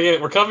 we're coming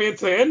in. We're coming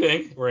into the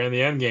ending. We're in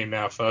the end game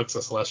now, folks.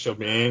 A celestial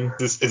being.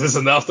 Is this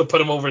enough to put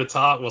them over the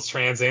top? Will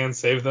Trans Am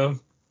save them?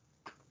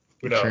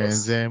 Who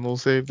Trans knows? Am will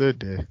save the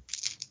day.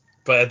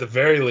 But at the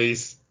very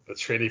least, the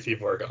Trinity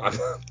people are gone.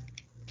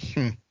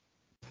 Hmm.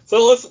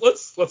 So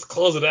let's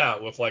close it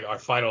out with like our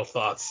final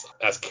thoughts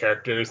as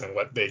characters and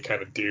what they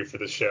kind of do for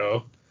the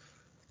show.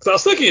 So I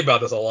was thinking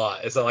about this a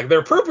lot. It's that like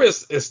their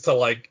purpose is to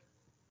like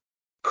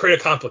create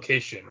a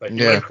complication. Like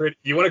Yeah,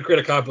 you want to create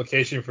a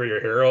complication for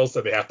your heroes, so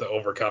they have to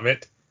overcome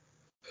it.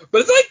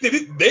 But it's like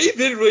they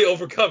didn't really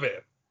overcome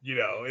it.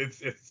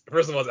 It's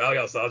first of all it's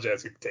Aliel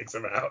Sanchez who takes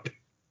them out.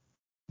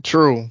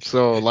 true.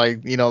 So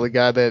like, the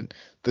guy that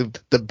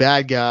the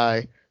bad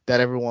guy that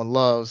everyone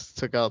loves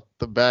took out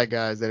the bad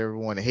guys that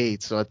everyone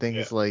hates. So I think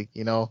Yeah, it's like,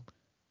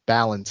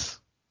 balance.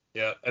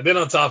 yeah. And then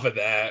on top of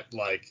that,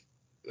 like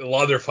a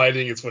lot of their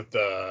fighting is with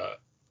the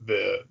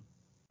the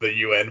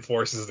UN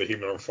forces, the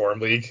Human Reform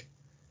League. So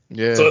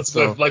Yeah. it's with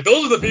So like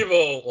those are the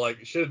people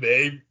like should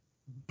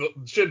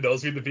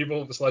those be the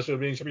people the celestial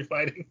beings should be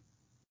fighting?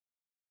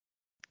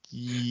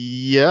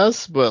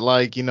 yes, but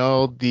like,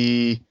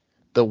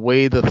 the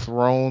way the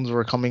thrones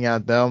were coming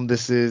at them,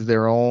 this is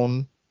their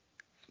own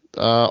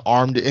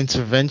armed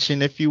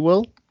intervention, if you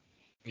will.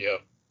 Yeah.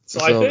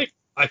 So I So think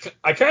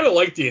I kind of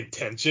like the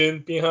intention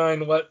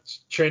behind what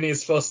Trini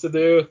is supposed to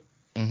do,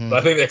 mhm. but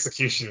I think the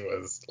execution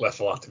was left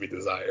a lot to be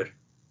desired.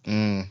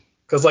 Mm.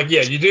 Because like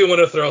yeah, you do want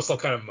to throw some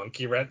kind of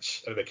monkey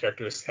wrench that the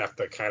characters have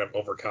to kind of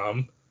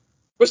overcome,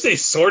 which they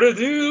sort of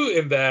do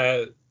in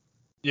that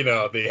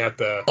they have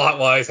to plot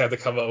wise have to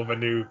come up with a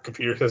new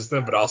computer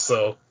system, but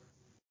also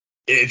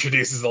it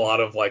introduces a lot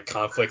of like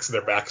conflicts in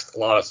their a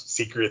lot of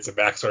secrets and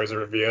backstories are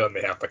revealed, and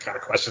they have to kind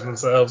of question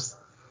themselves.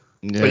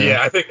 But Yeah,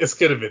 yeah, I think this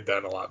could have been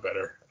done a lot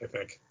better. I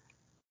think.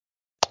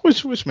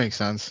 which makes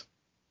sense.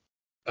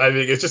 I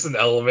think it's just an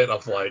element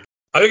of like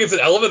I think it's an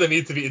element that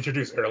needs to be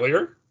introduced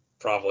earlier,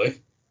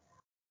 probably,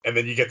 and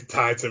then you get the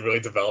time to really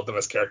develop them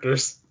as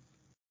characters.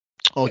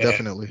 Oh, And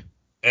definitely.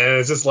 and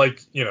it's just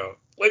like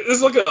like this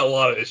is like a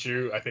lot of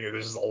issue. I think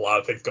there's just a lot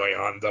of things going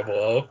on in Double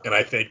O, and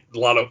I think a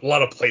lot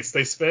of plates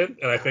they spin,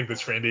 and I think the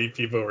Trinity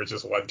people were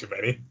just one too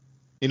many.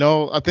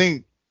 I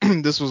think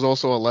this was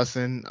also a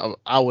lesson.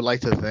 I would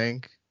like to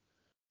think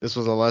this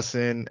was a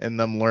lesson in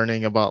them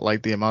learning about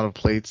like the amount of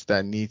plates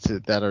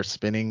that are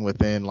spinning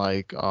within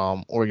like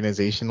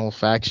organizational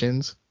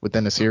factions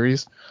within a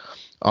series.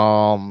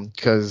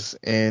 Because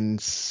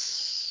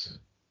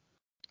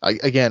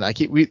again,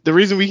 the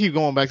reason we keep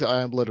going back to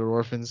Iron Blooded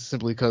Orphans is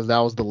simply because that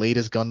was the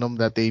latest Gundam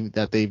that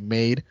they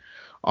made.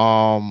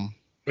 Um,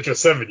 Which was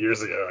 7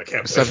 years ago. I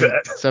can't believe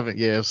that.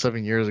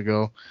 7 years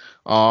ago.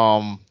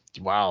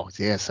 Wow,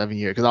 yeah, 7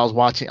 years. Because I was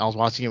watching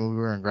it when we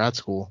were in grad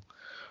school.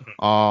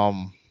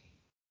 Um,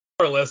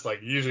 More or less,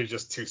 like usually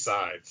just two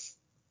sides.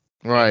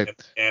 right, And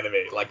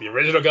animate. Like the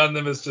original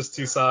Gundam is just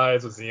two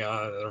sides with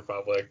Xeon and the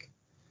Republic.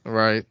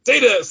 right.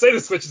 Zeta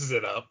switches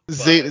it up.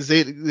 Zeta.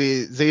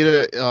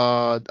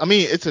 I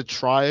mean, it's a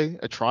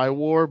tri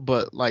war,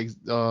 but like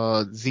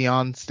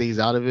Xeon stays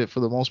out of it for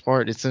the most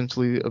part. It's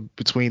essentially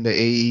between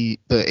the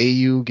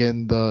AU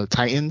and the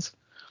Titans.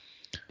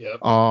 Yep.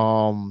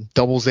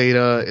 Double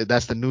Zeta,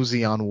 that's the new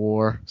Xeon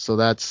war. So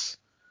that's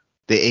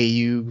the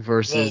AU Well,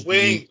 versus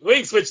the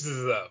Wing switches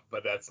it up,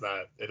 but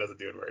it doesn't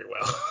do it very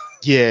well.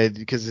 yeah,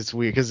 because it's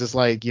weird because it's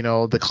like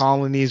the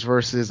colonies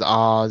versus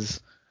Oz.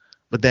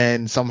 But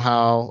then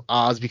somehow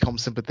Oz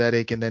becomes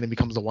sympathetic, and then it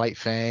becomes the White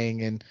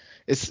Fang, and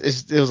it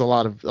was a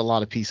lot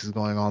of pieces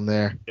going on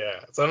there. Yeah.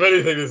 So if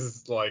anything, this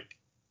is like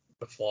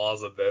the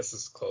flaws of this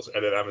is closer.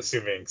 And then I'm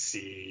assuming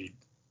Seed.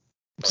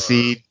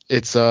 See,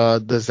 it's the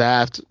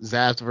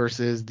Zaft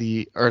versus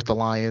the Earth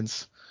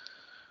Alliance,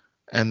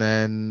 and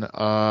then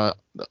the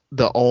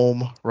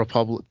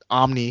Well,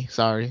 Omni.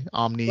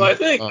 I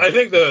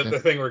think the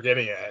thing we're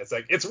getting at is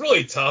like it's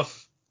really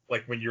tough,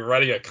 like when you're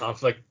writing a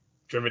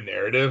conflict-driven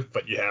narrative,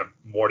 but you have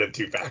more than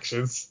two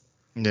factions.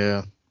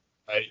 Yeah,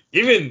 Right?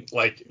 Even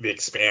like the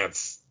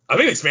Expanse. I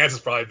think the Expanse is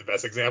probably the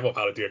best example of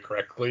how to do it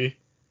correctly,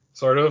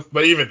 sort of.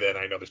 But even then,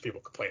 I know there's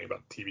people complaining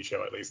about the TV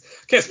show. At least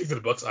can't speak to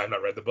the books. I have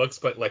not read the books,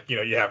 but like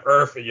you have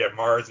Earth and you have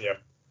Mars and you have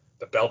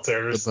the the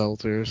Belters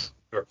Belters.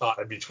 who are caught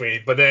in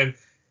between. But then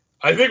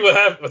I think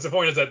what's the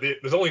point is that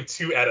there's only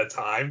two at a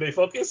time they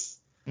focus.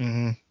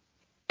 Hmm.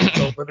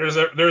 So when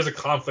there's a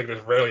conflict,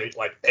 there's rarely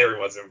like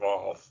everyone's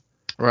involved.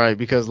 Right,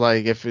 because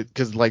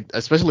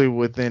especially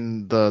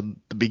within the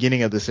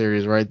beginning of the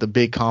series, right, the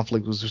big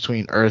conflict was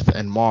between Earth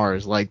and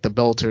Mars. Like the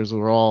Belters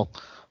were all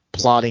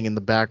plotting in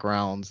the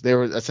backgrounds. They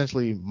were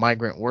essentially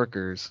migrant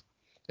workers,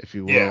 if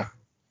you Yeah. will.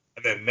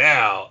 And then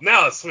now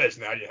it's switched.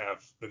 Now you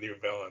have the new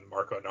villain,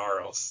 Marco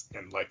Naros,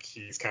 and like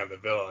he's kind of the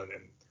villain,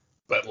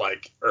 but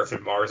like Earth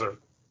and Mars are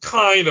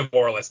kind of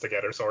more or less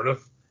together, sort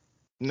of.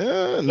 No,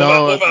 Well,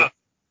 no.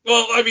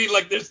 well, I mean,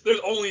 like there's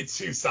only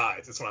two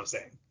sides. That's what I'm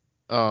saying.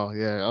 Oh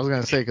yeah, I was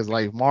gonna say because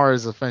like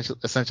Mars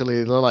essentially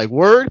they're like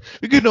word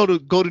we could know to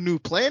go to new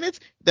planets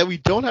that we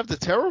don't have to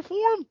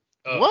terraform.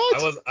 Oh,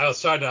 What? I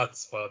was trying not to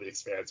spoil the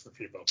Expanse for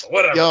people, but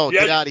whatever. Yo,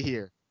 get out of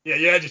here. You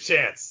had your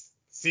chance.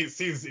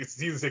 Season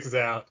 6 is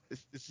out.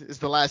 It's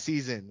the last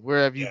season.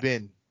 Where have you Yeah,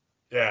 been?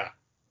 yeah.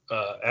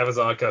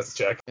 Amazon cut us a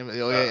check.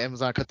 Oh yeah,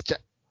 Amazon cut the check.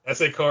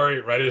 S.A.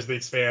 Corey, writers of the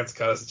Expanse,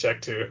 cut us a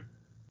check too.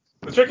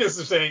 The trick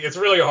is saying it's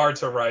really hard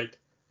to write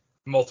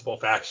multiple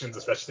factions,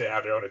 especially if they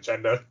have their own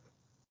agenda.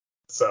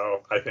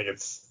 So I think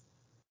it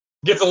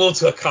gets a little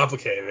too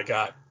complicated. It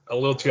got a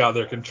little too out of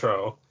their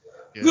control.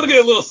 It's gonna Yeah.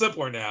 get a little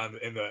simpler now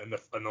in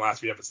the last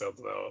few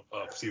episodes though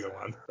of season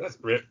 1. That's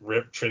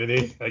rip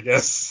Trinity, I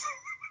guess.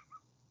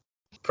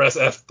 Press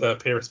F to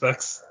pay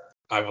respects.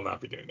 I will not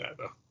be doing that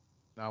though.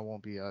 I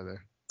won't be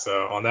either.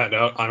 So on that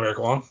note, I'm Eric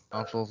Wong.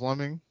 I'm Phil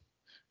Fleming,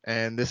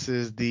 and this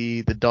is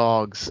the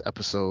dogs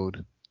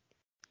episode.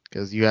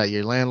 Because you got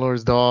your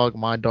landlord's dog,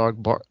 my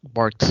dog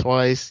barked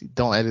twice.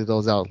 Don't edit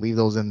those out. Leave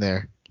those in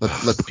there.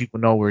 Let the people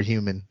know we're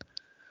human.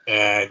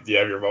 And do you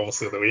have your mobile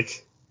suit of the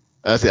week?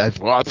 That's it.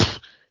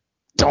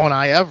 Don't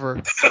I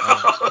ever?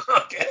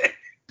 Okay.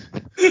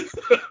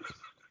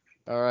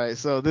 All right.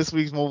 So this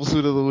week's mobile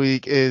suit of the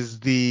week is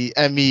the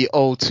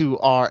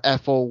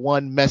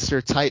MEO2RF01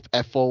 Messer Type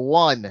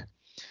F01.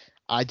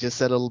 I just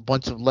said a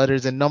bunch of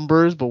letters and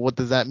numbers, but what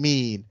does that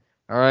mean?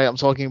 All right, I'm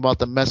talking about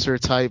the Messer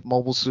type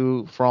mobile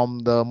suit from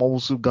the Mobile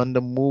Suit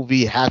Gundam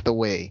movie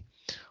Hathaway.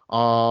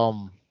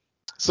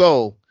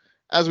 So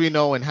as we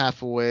know in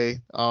Hathaway,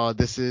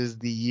 this is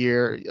the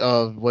year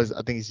of I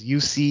think it's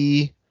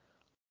UC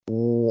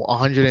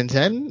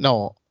 110?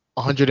 No,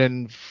 100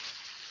 and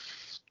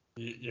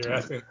You're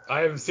asking. I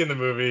haven't seen the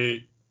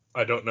movie.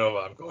 I don't know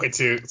if I'm going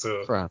to.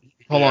 So crap. you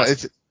Hold on,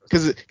 ask.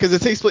 because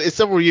it takes place. It's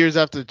several years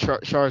after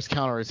Char's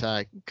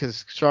counterattack.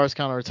 Because Char's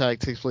counterattack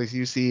takes place.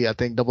 You see, I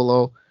think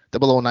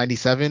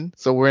 0097.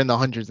 So we're in the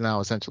hundreds now,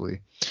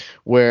 essentially.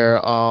 Where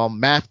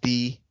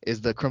MAFD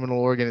is the criminal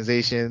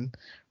organization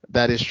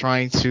that is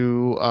trying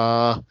to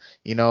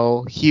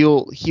heal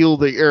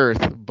the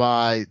earth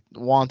by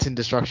wanton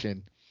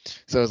destruction.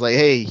 So it's like,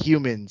 hey,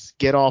 humans,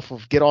 get off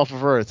of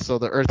Earth so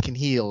the Earth can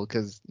heal,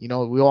 because we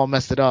all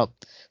messed it up,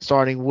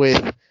 starting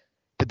with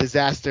the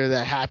disaster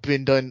that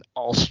happened in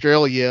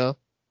Australia,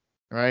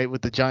 right,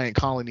 with the giant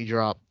colony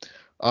drop.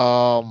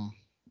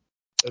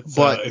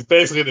 It's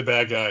basically the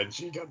bad guy in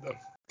G Gundam.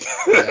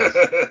 Yes,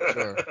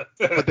 sure.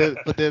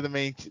 They're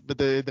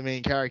the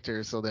main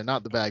characters, so they're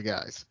not the bad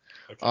guys.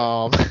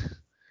 Okay.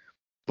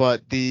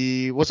 But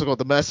the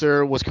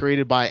Messer was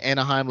created by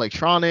Anaheim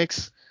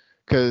Electronics,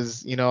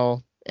 because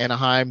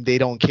Anaheim, they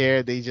don't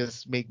care, they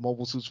just make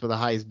mobile suits for the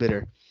highest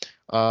bidder.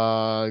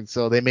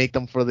 So they make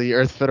them for the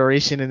Earth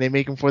Federation, and they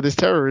make them for this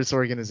terrorist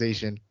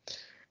organization.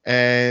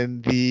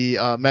 And the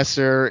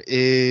Messer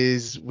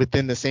is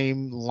within the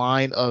same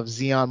line of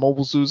Xeon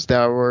mobile suits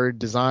that were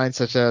designed,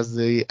 such as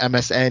the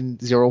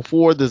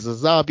MSN-04, the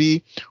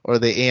Zazabi, or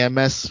the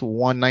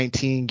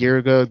AMS-119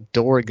 Girga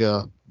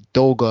Doga.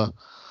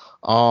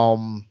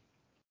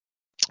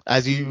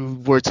 As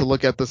you were to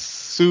look at the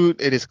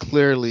suit, it is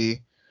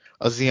clearly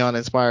a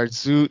Xeon-inspired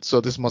suit. So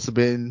this must have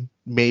been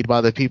made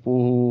by the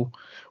people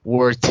who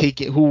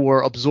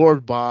were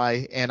absorbed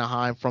by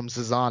Anaheim from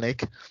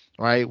Zazonic,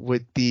 right?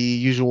 With the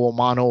usual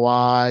mono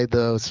eye,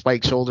 the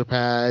spiked shoulder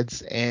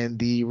pads, and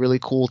the really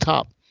cool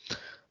top.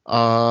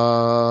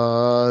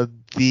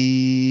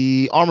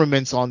 The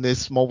armaments on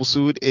this mobile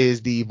suit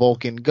is the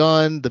Vulcan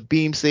gun, the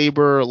beam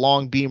saber,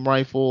 long beam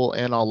rifle,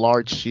 and a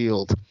large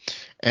shield.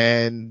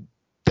 And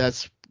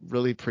that's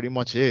really pretty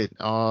much it.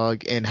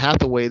 In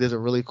Hathaway, there's a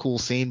really cool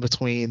scene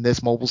between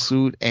this mobile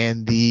suit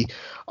and the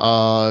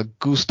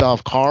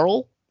Gustav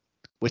Karl,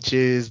 which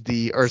is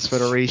the Earth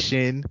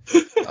Federation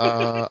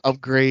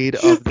upgrade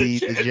of the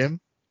gym.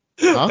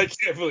 Huh? I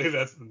can't believe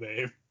that's the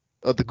name.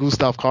 The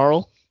Gustav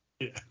Karl.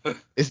 Yeah.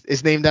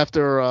 It's named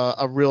after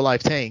a real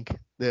life tank,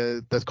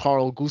 the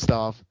Carl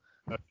Gustav.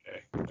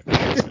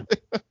 Okay.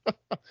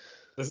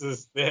 This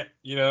is,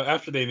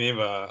 after they name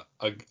a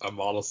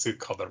model suit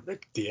called the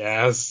Rick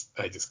Diaz,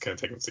 I just couldn't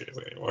take them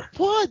seriously anymore.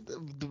 What?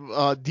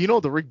 Do you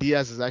know the Rick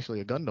Diaz is actually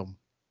a Gundam?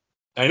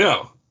 I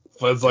know,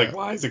 but it's like,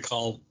 why is it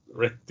called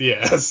Rick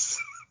Diaz?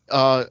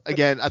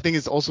 Again, I think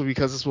it's also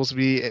because it's supposed to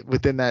be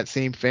within that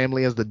same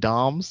family as the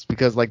Doms,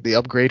 because like the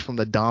upgrade from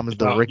the Dom is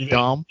the Rick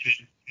Dom.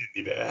 You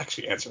need to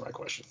actually answer my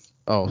question.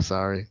 Oh,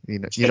 sorry. You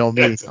know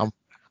me. I'm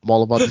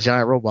all about the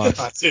giant robots.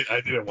 I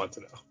didn't want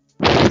to know.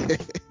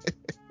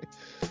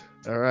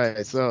 All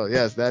right. So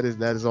yes, that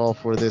is all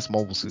for this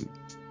mobile suit.